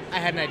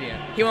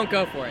 He won't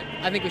go for it.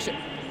 I think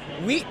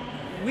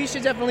we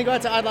should definitely go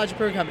out to Odd Logic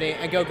Brewing Company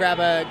and go grab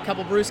a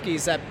couple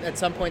brewskis at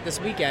some point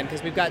this weekend,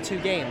 because we've got 2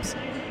 games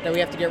that we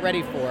have to get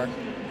ready for.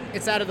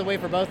 It's out of the way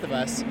for both of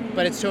us,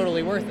 but it's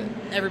totally worth it.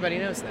 Everybody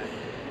knows that.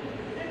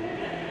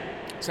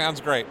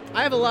 Sounds great.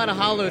 I have a lot of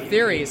hollow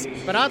theories,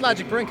 but Odd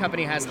Logic Brewing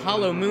Company has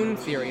Hollow Moon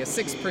Theory, a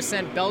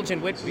 6%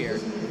 Belgian wit beer.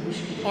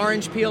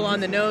 Orange peel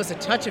on the nose, a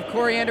touch of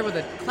coriander with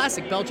a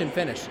classic Belgian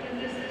finish.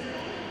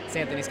 It's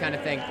Anthony's kind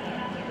of thing.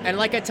 And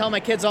like I tell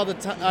my kids all the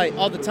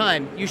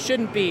time, you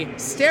shouldn't be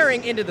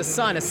staring into the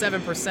sun, a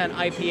 7%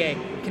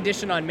 IPA,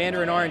 conditioned on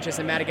mandarin oranges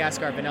and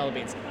Madagascar vanilla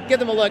beans. Give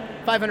them a look,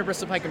 500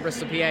 Bristol Pike in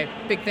Bristol, PA.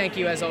 Big thank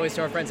you, as always,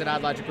 to our friends at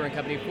Odd Logic Brewing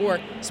Company for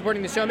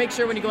supporting the show. Make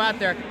sure when you go out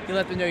there, you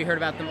let them know you heard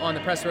about them on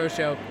the Press Row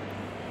Show,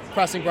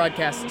 Crossing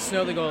Broadcast,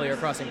 Snow the Goalie, or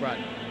Crossing Broad.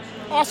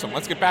 Awesome.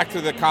 Let's get back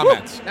to the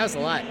comments. Woo! That was a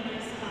lot.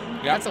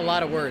 Yep. That's a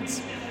lot of words.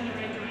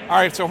 All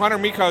right, so Hunter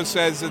Miko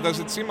says, does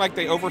it seem like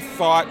they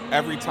overthought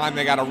every time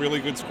they got a really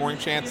good scoring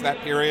chance that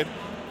period?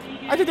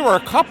 I think there were a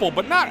couple,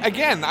 but not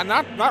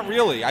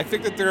really. I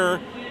think that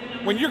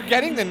when you're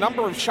getting the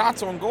number of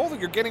shots on goal that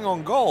you're getting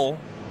on goal,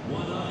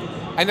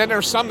 and then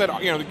there's some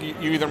that, you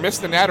either miss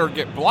the net or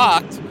get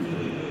blocked.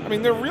 I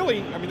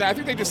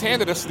think they just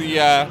handed us the,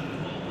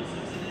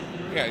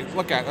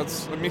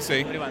 let me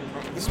see. What do you want?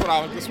 This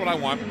is what I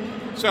want.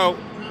 So,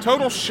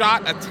 total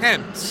shot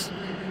attempts.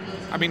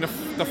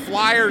 The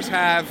Flyers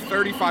have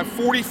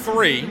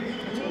 43.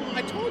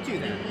 I told you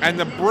that. And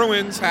the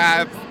Bruins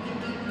have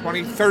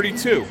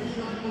 32.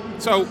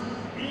 So,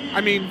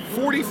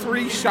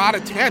 43 shot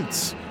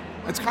attempts.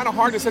 It's kind of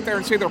hard to sit there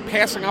and say they're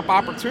passing up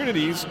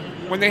opportunities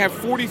when they have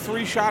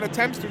 43 shot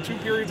attempts through 2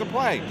 periods of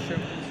play. Sure.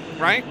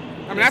 Right?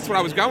 That's what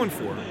I was going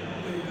for.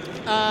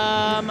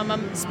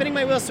 Spinning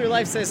My Wheels Through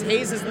Life says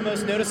Hayes is the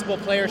most noticeable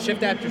player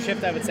shift after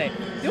shift, I would say.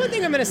 The only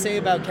thing I'm going to say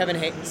about Kevin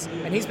Hayes,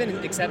 and he's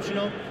been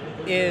exceptional,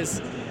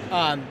 is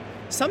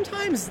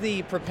sometimes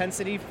the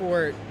propensity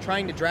for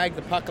trying to drag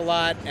the puck a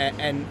lot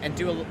and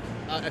do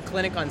a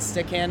clinic on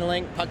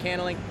puck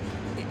handling,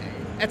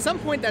 at some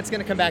point that's going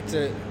to come back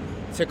to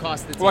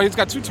cost the team. Well, he's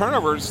got 2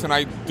 turnovers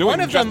tonight doing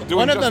just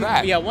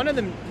that. Yeah, one of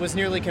them was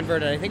nearly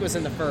converted. I think it was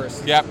in the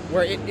first. Yep.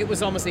 Where it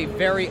was almost a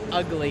very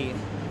ugly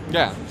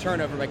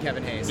turnover by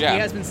Kevin Hayes. Yeah. He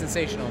has been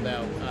sensational,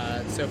 though,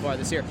 so far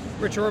this year.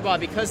 Rich Orbaugh,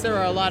 because there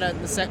are a lot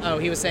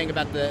of... he was saying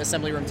about the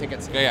assembly room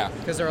tickets. Yeah.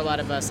 Because there are a lot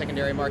of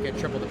secondary market,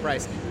 triple the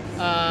price.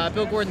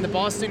 Bill Gordon, the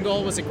Boston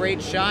goal was a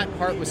great shot.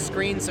 Hart was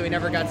screened, so he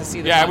never got to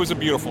see the Yeah, puck. it was a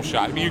beautiful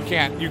shot. You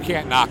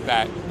can't knock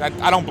that.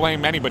 I don't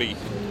blame anybody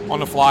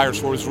on the Flyers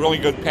for it. It was really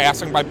good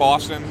passing by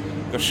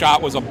Boston. The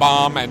shot was a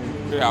bomb, and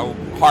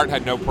Hart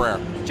had no prayer.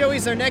 Joey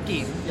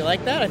Zarnecki, you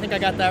like that? I think I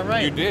got that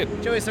right. You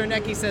did. Joey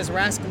Zarnecki says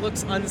Rask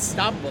looks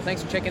unstoppable.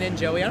 Thanks for checking in,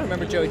 Joey. I don't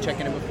remember Joey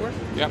checking in before.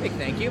 Yep. Big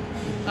thank you.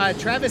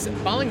 Travis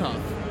Bollinghoff.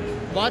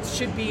 Lots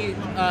should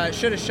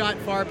have shot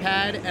far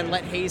pad and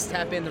let Hayes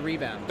tap in the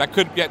rebound. That's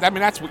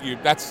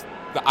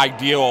the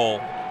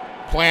ideal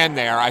plan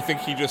there. I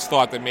think he just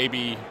thought that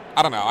maybe,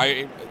 I don't know.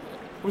 It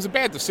was a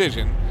bad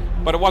decision,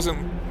 but it wasn't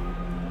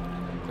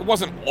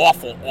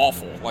awful.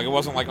 Like, it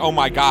wasn't like, oh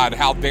my God,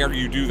 how dare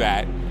you do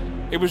that?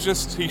 It was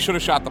just, he should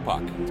have shot the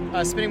puck.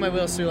 Spinning My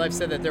Wheels Through Life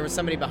said that there was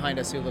somebody behind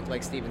us who looked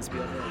like Steven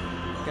Spielberg.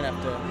 Gonna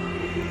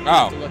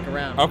have to look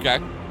around. Okay.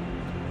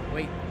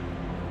 Wait.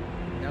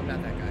 No,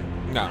 not that guy.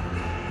 No.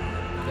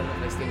 Doesn't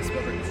look like Steven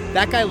Spielberg.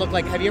 That guy looked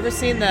like. Have you ever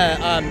seen the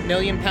 £1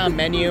 Million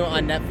Menu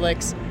on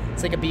Netflix?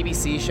 It's like a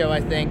BBC show,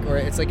 I think, or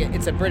it's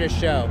a British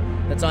show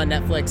that's on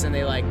Netflix, and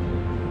they like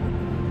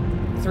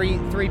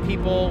three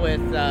people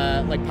with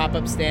like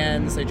pop-up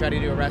stands. They try to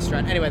do a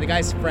restaurant. Anyway, the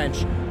guy's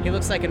French. He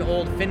looks like an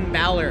old Finn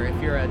Balor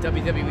if you're a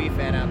WWE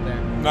fan out there.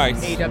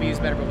 Nice. AEW is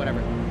better, but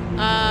whatever.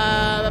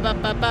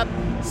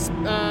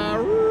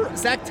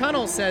 Zach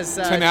Tunnel says...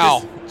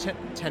 Tunnel.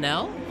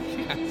 Tunnel?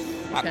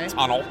 Not Okay.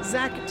 Tunnel.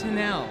 Zach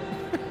Tunnel.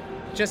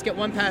 Just get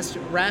one past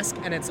Rask,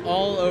 and it's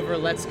all over.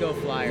 Let's go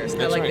Flyers. I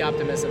That's like right. the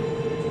optimism.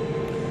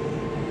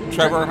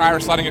 Trevor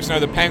Harris letting us know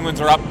the Penguins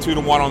are up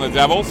 2-1 on the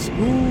Devils.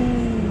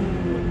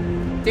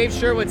 Dave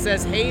Sherwood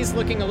says, Hayes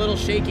looking a little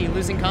shaky,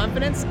 losing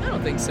confidence? I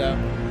don't think so.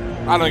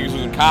 I don't think he's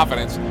losing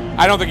confidence.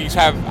 I don't think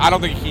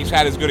he's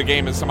had as good a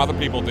game as some other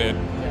people did.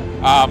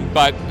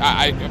 But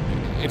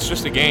it's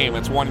just a game.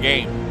 It's one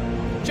game.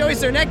 Joey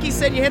Zernecki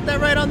said you hit that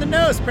right on the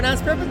nose.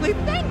 Pronounced perfectly.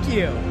 Thank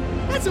you.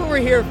 That's what we're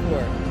here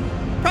for.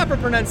 Proper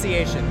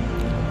pronunciation.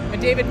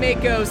 And David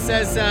Mako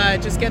says,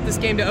 just get this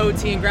game to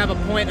OT and grab a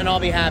point and I'll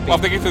be happy. Well,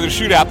 if they get to the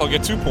shootout, they'll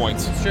get 2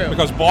 points. It's true.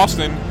 Because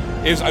Boston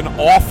is an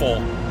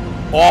awful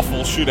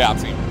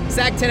shootout team.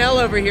 Zach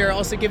Tunnell over here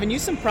also giving you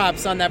some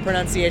props on that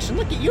pronunciation.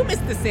 Look at you,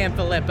 Mr.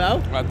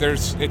 Sanfilippo.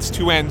 It's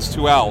 2 N's,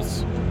 2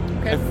 L's.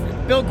 Okay.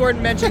 Bill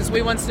Gordon mentions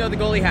we once know the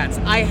goalie hats.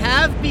 I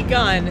have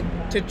begun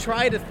to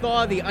try to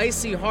thaw the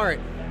icy heart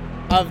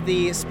of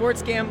the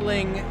sports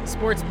gambling,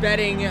 sports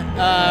betting,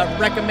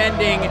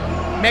 recommending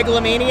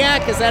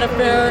megalomaniac. Is that a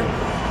fair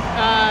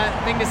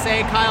thing to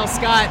say, Kyle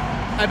Scott,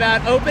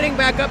 about opening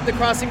back up the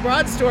Crossing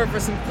Broad store for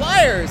some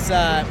Flyers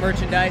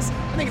merchandise?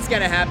 I think it's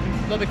going to happen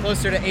a little bit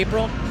closer to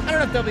April. I don't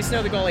know if there'll be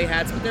Snow the Goalie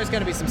hats, but there's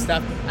going to be some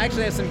stuff. I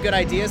actually have some good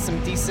ideas, some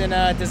decent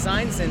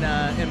designs in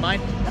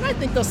mind, and I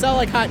think they'll sell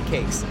like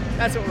hotcakes.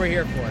 That's what we're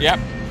here for. Yep.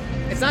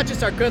 It's not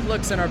just our good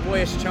looks and our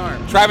boyish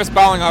charm. Travis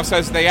Ballinghoff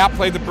says they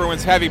outplayed the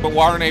Bruins heavy, but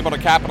weren't able to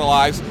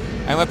capitalize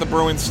and let the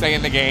Bruins stay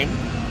in the game.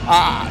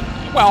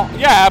 Well,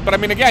 yeah, but I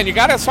mean, again, you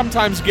got to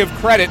sometimes give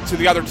credit to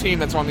the other team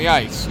that's on the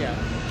ice. Yeah.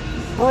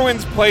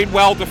 Bruins played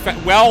well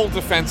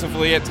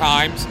defensively at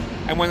times,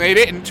 and when they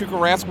didn't, Tuukka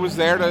Rask was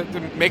there to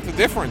make the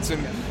difference.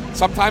 And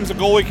sometimes a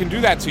goalie can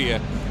do that to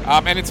you.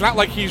 And it's not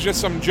like he's just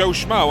some Joe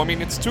Schmo. I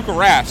mean, it's Tuukka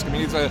Rask. I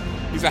mean,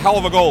 he's a hell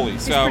of a goalie.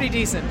 He's pretty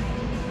decent.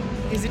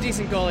 He's a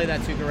decent goalie,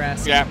 that Tuukka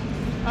Rask. Yeah.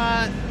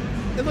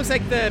 It looks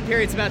like the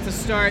period's about to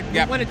start.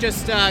 Yep. I want to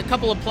just a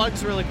couple of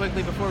plugs really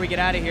quickly before we get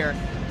out of here.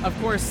 Of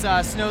course,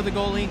 Snow the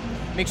Goalie.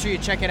 Make sure you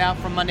check it out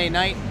from Monday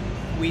night.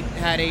 We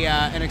had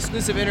an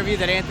exclusive interview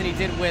that Anthony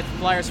did with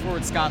Flyers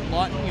forward Scott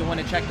Lawton. You'll want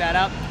to check that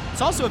out.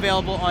 It's also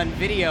available on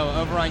video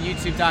over on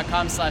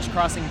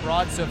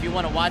youtube.com/crossingbroad. So if you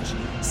want to watch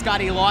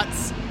Scotty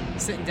Lotz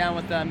sitting down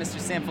with Mr.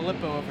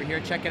 Sanfilippo over here,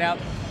 check it out.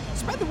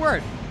 Spread the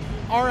word.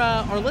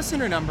 Our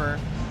listener number,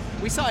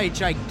 we saw a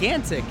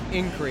gigantic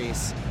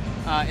increase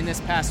in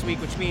this past week,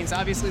 which means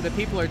obviously the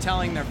people are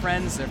telling their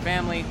friends, their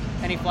family,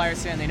 any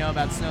Flyers fan they know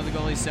about Snow the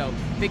Goalie. So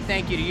big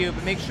thank you to you,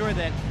 but make sure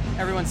that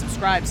everyone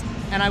subscribes.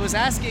 And I was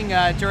asking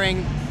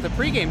during the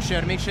pregame show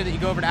to make sure that you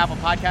go over to Apple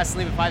Podcasts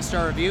and leave a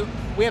 5-star review.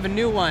 We have a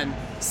new one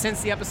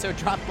since the episode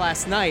dropped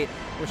last night,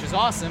 which is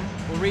awesome.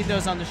 We'll read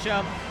those on the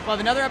show. We'll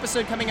have another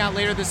episode coming out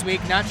later this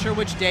week. Not sure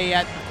which day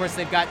yet. Of course,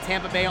 they've got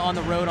Tampa Bay on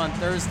the road on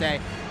Thursday.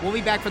 We'll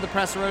be back for the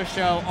Press Row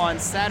Show on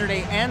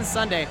Saturday and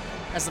Sunday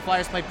as the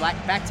Flyers play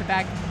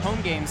back-to-back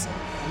home games.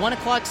 1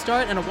 o'clock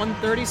start and a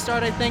 1:30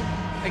 start, I think,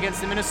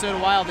 against the Minnesota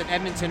Wild and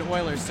Edmonton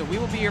Oilers. So we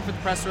will be here for the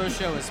Press Row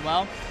Show as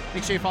well.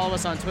 Make sure you follow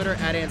us on Twitter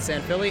at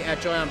AntSanPhilly, at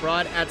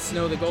JoyOnBroad, at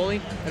Snow the Goalie,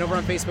 and over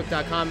on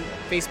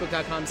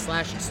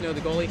Facebook.com/Snow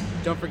the Goalie.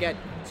 Don't forget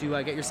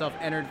to get yourself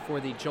entered for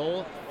the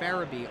Joel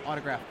Farabee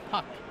autographed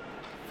puck.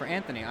 For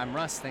Anthony, I'm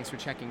Russ. Thanks for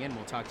checking in.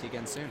 We'll talk to you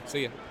again soon.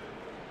 See ya.